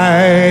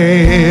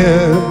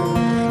light,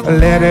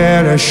 let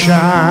it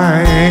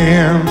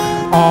shine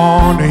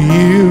on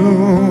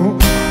you.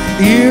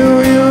 You.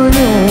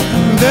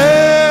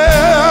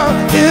 There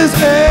is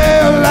a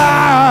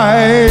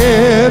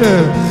light,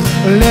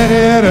 let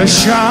it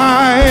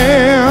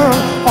shine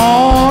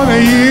on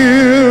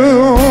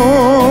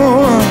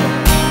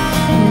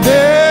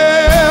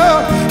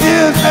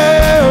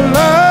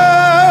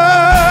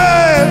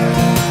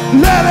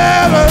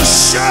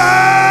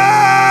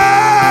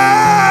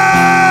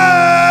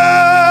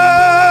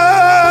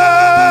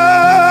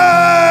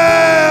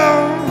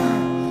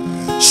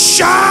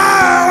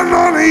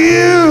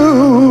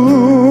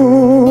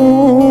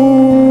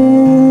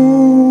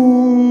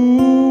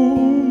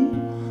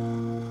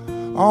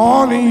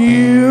only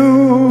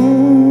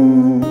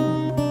you,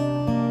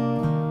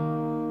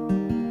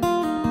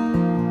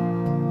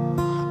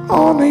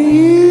 only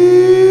you.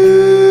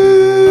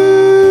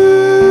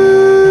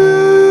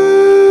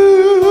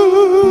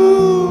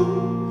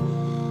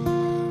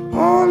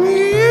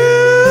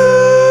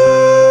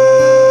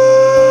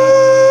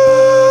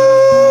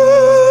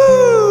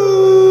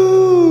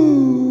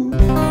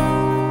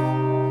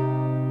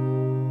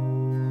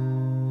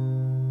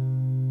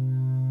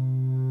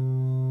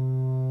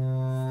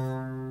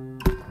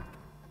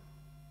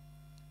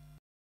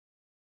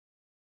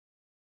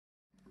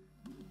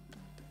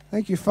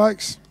 Thank you,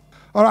 folks.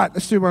 All right,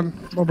 let's do one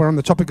while we're on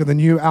the topic of the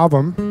new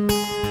album.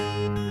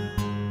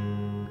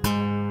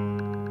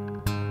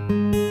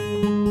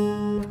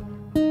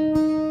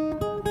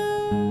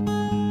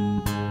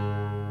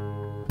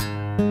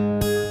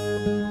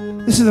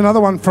 This is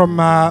another one from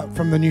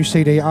the new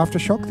CD,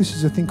 Aftershock. This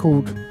is a thing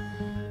called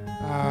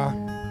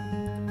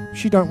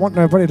She Don't Want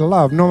Nobody to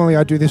Love. Normally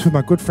I do this with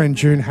my good friend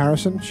June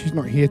Harrison. She's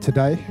not here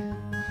today.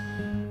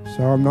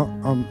 So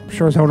I'm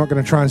sure as hell not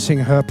going to try and sing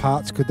her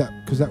parts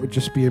because that would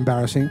just be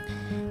embarrassing.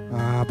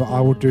 But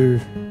I will do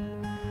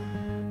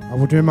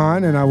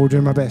mine and I will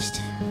do my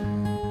best.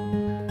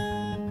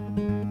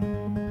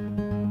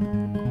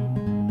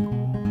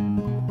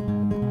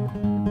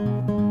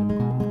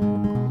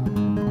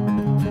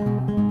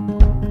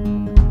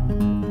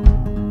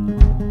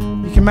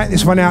 You can make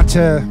this one out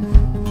to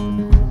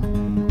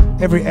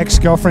every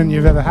ex-girlfriend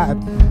you've ever had,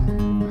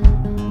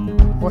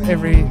 or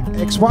every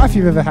ex-wife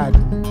you've ever had,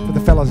 for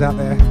the fellas out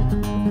there.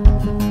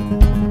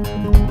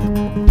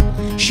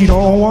 She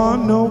don't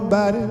want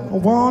nobody,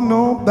 want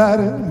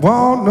nobody,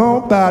 want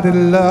nobody to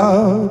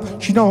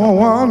love. She don't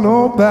want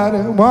nobody,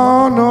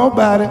 want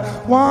nobody,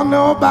 want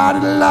nobody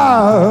to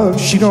love.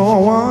 She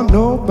don't want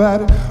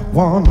nobody,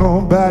 want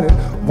nobody,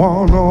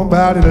 want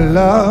nobody to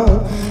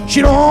love.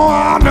 She don't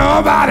want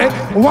nobody,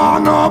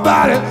 want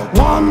nobody,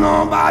 want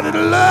nobody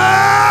to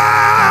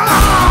love.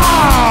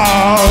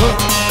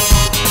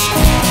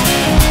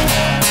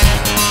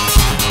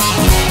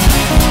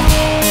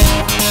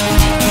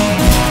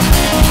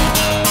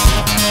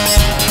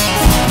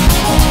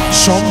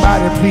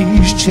 Somebody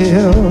please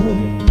chill.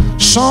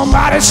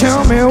 Somebody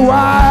tell me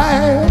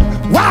why.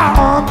 Why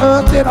on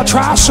earth did I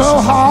try so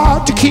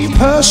hard to keep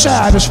her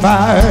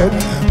satisfied?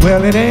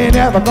 Well, it ain't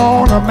ever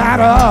gonna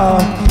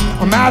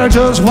matter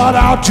just what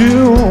I'll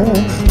do.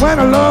 When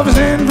her love is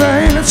in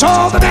vain, it's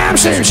all the damn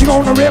same. She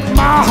gonna rip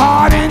my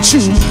heart in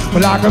two.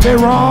 Well, I could be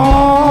wrong,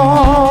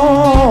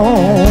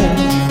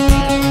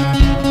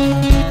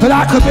 but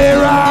I could be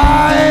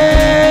right.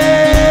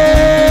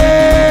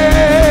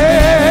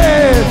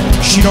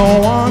 She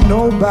don't want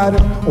nobody,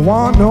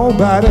 want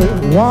nobody,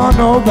 want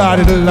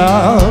nobody to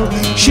love.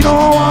 She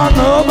don't want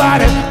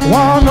nobody,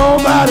 want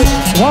nobody,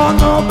 want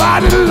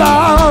nobody to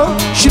love.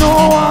 She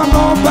don't want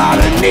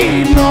nobody,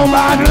 need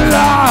nobody to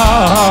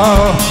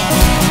love.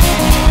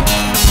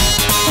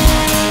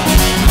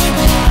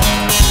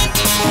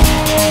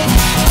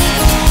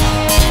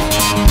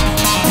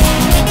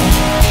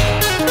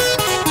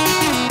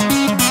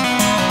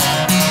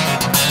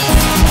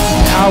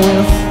 Now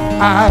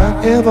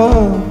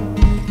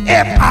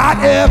if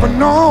I'd ever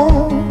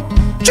known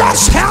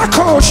just how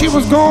close she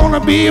was gonna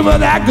be, but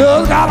that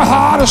girl's got a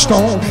heart of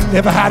stone.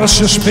 Never had a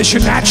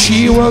suspicion that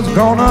she was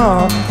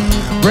gonna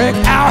break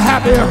our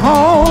happy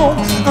home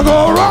and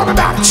go running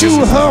back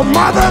to her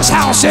mother's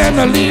house and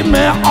to leave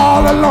me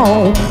all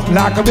alone. Well,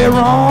 I could be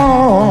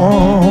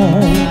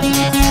wrong,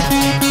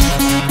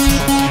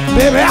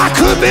 baby, I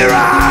could be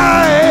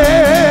right.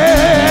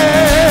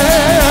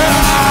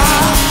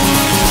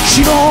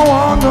 She don't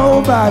want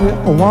nobody,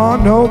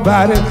 want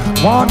nobody,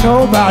 want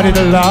nobody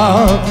to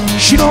love.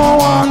 She don't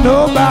want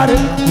nobody,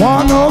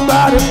 want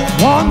nobody,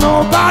 want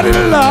nobody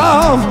to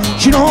love.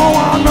 She don't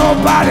want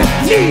nobody,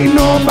 need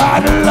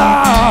nobody to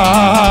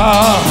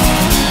love.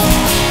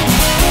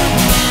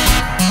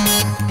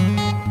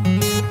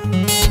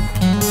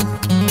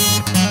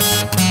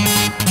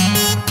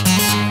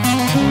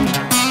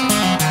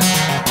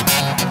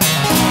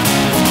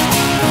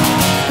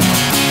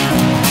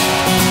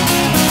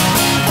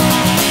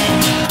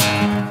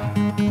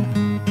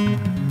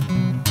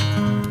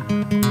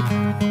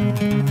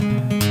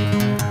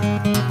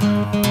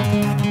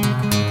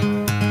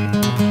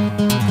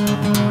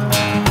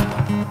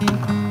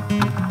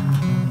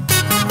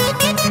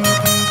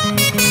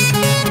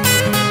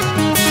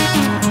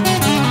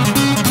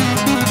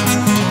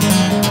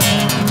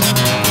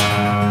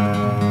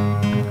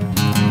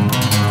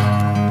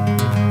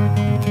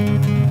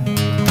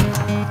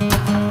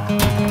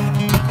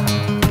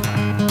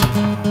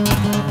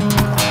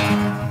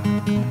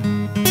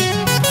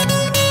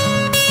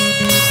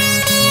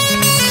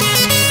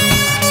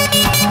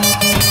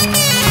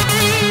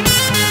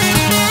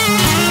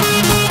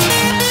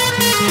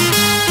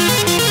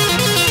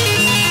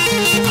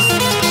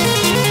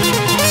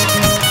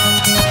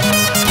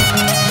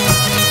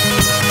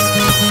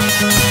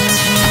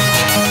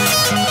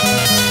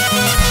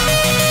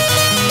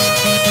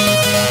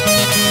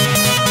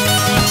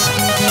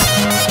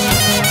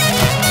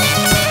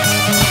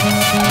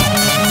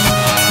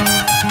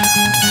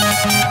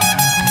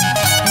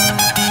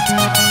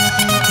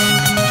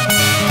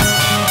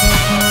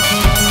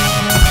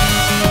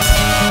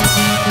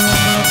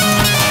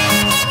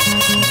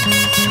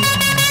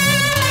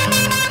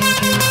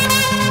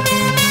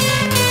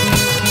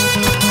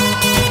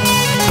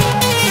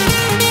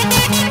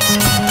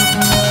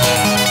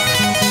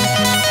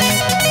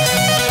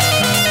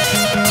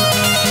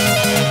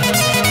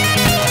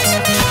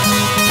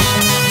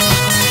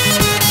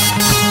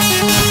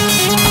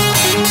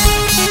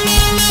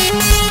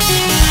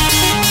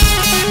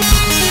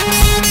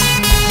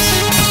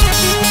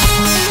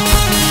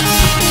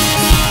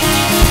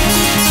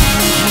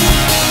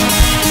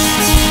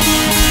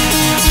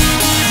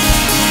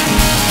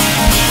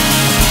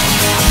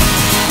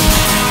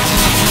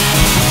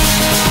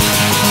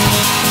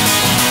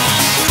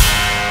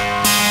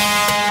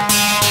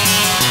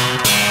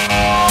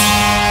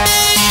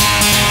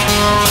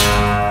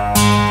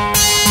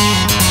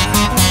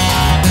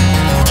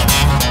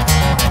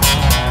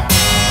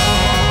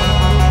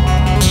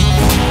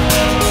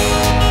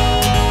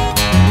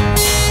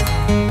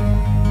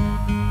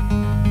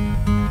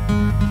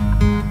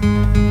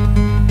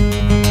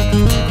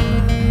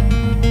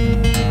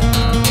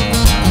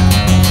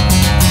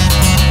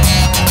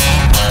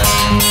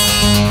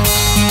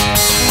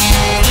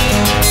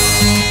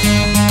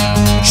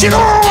 She don't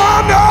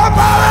want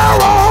nobody,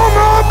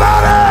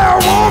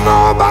 want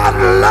nobody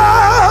to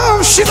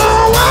love. She don't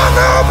want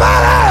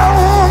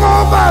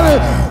nobody,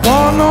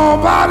 want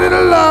nobody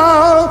to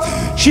love.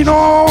 She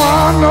don't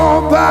want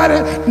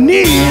nobody,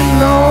 need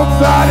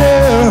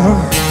nobody,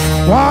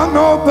 want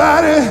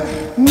nobody,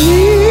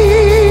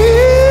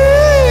 need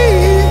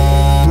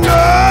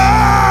no.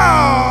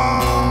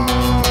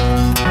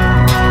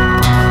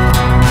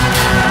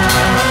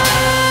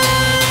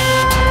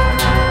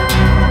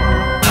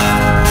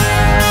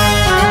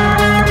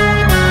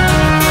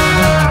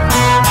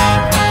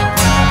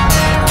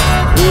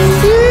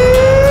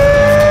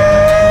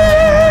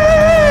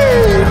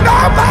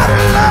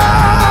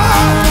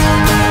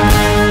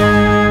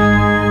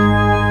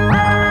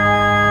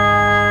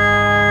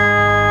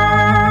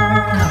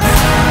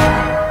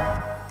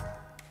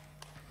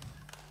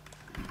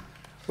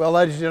 Well,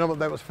 ladies and gentlemen,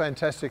 that was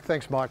fantastic.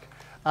 Thanks, Mike.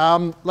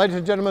 Ladies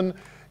and gentlemen,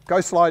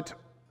 Ghostlight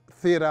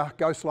Theatre,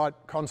 Ghostlight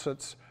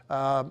Concerts,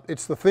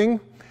 it's the thing.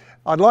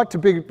 I'd like to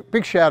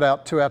big shout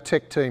out to our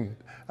tech team,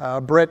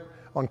 Brett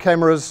on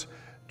cameras,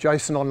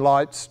 Jason on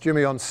lights,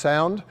 Jimmy on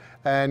sound,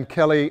 and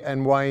Kelly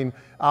and Wayne,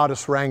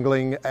 artist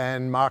wrangling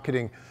and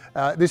marketing.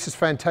 This is a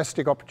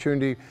fantastic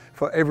opportunity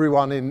for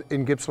everyone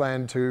in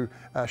Gippsland to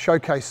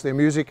showcase their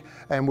music,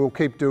 and we'll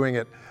keep doing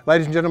it.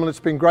 Ladies and gentlemen, it's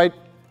been great.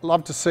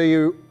 Love to see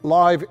you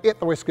live at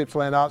the West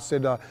Gippsland Arts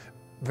Centre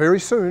very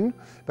soon,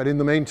 but in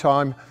the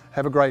meantime,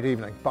 have a great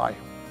evening. Bye.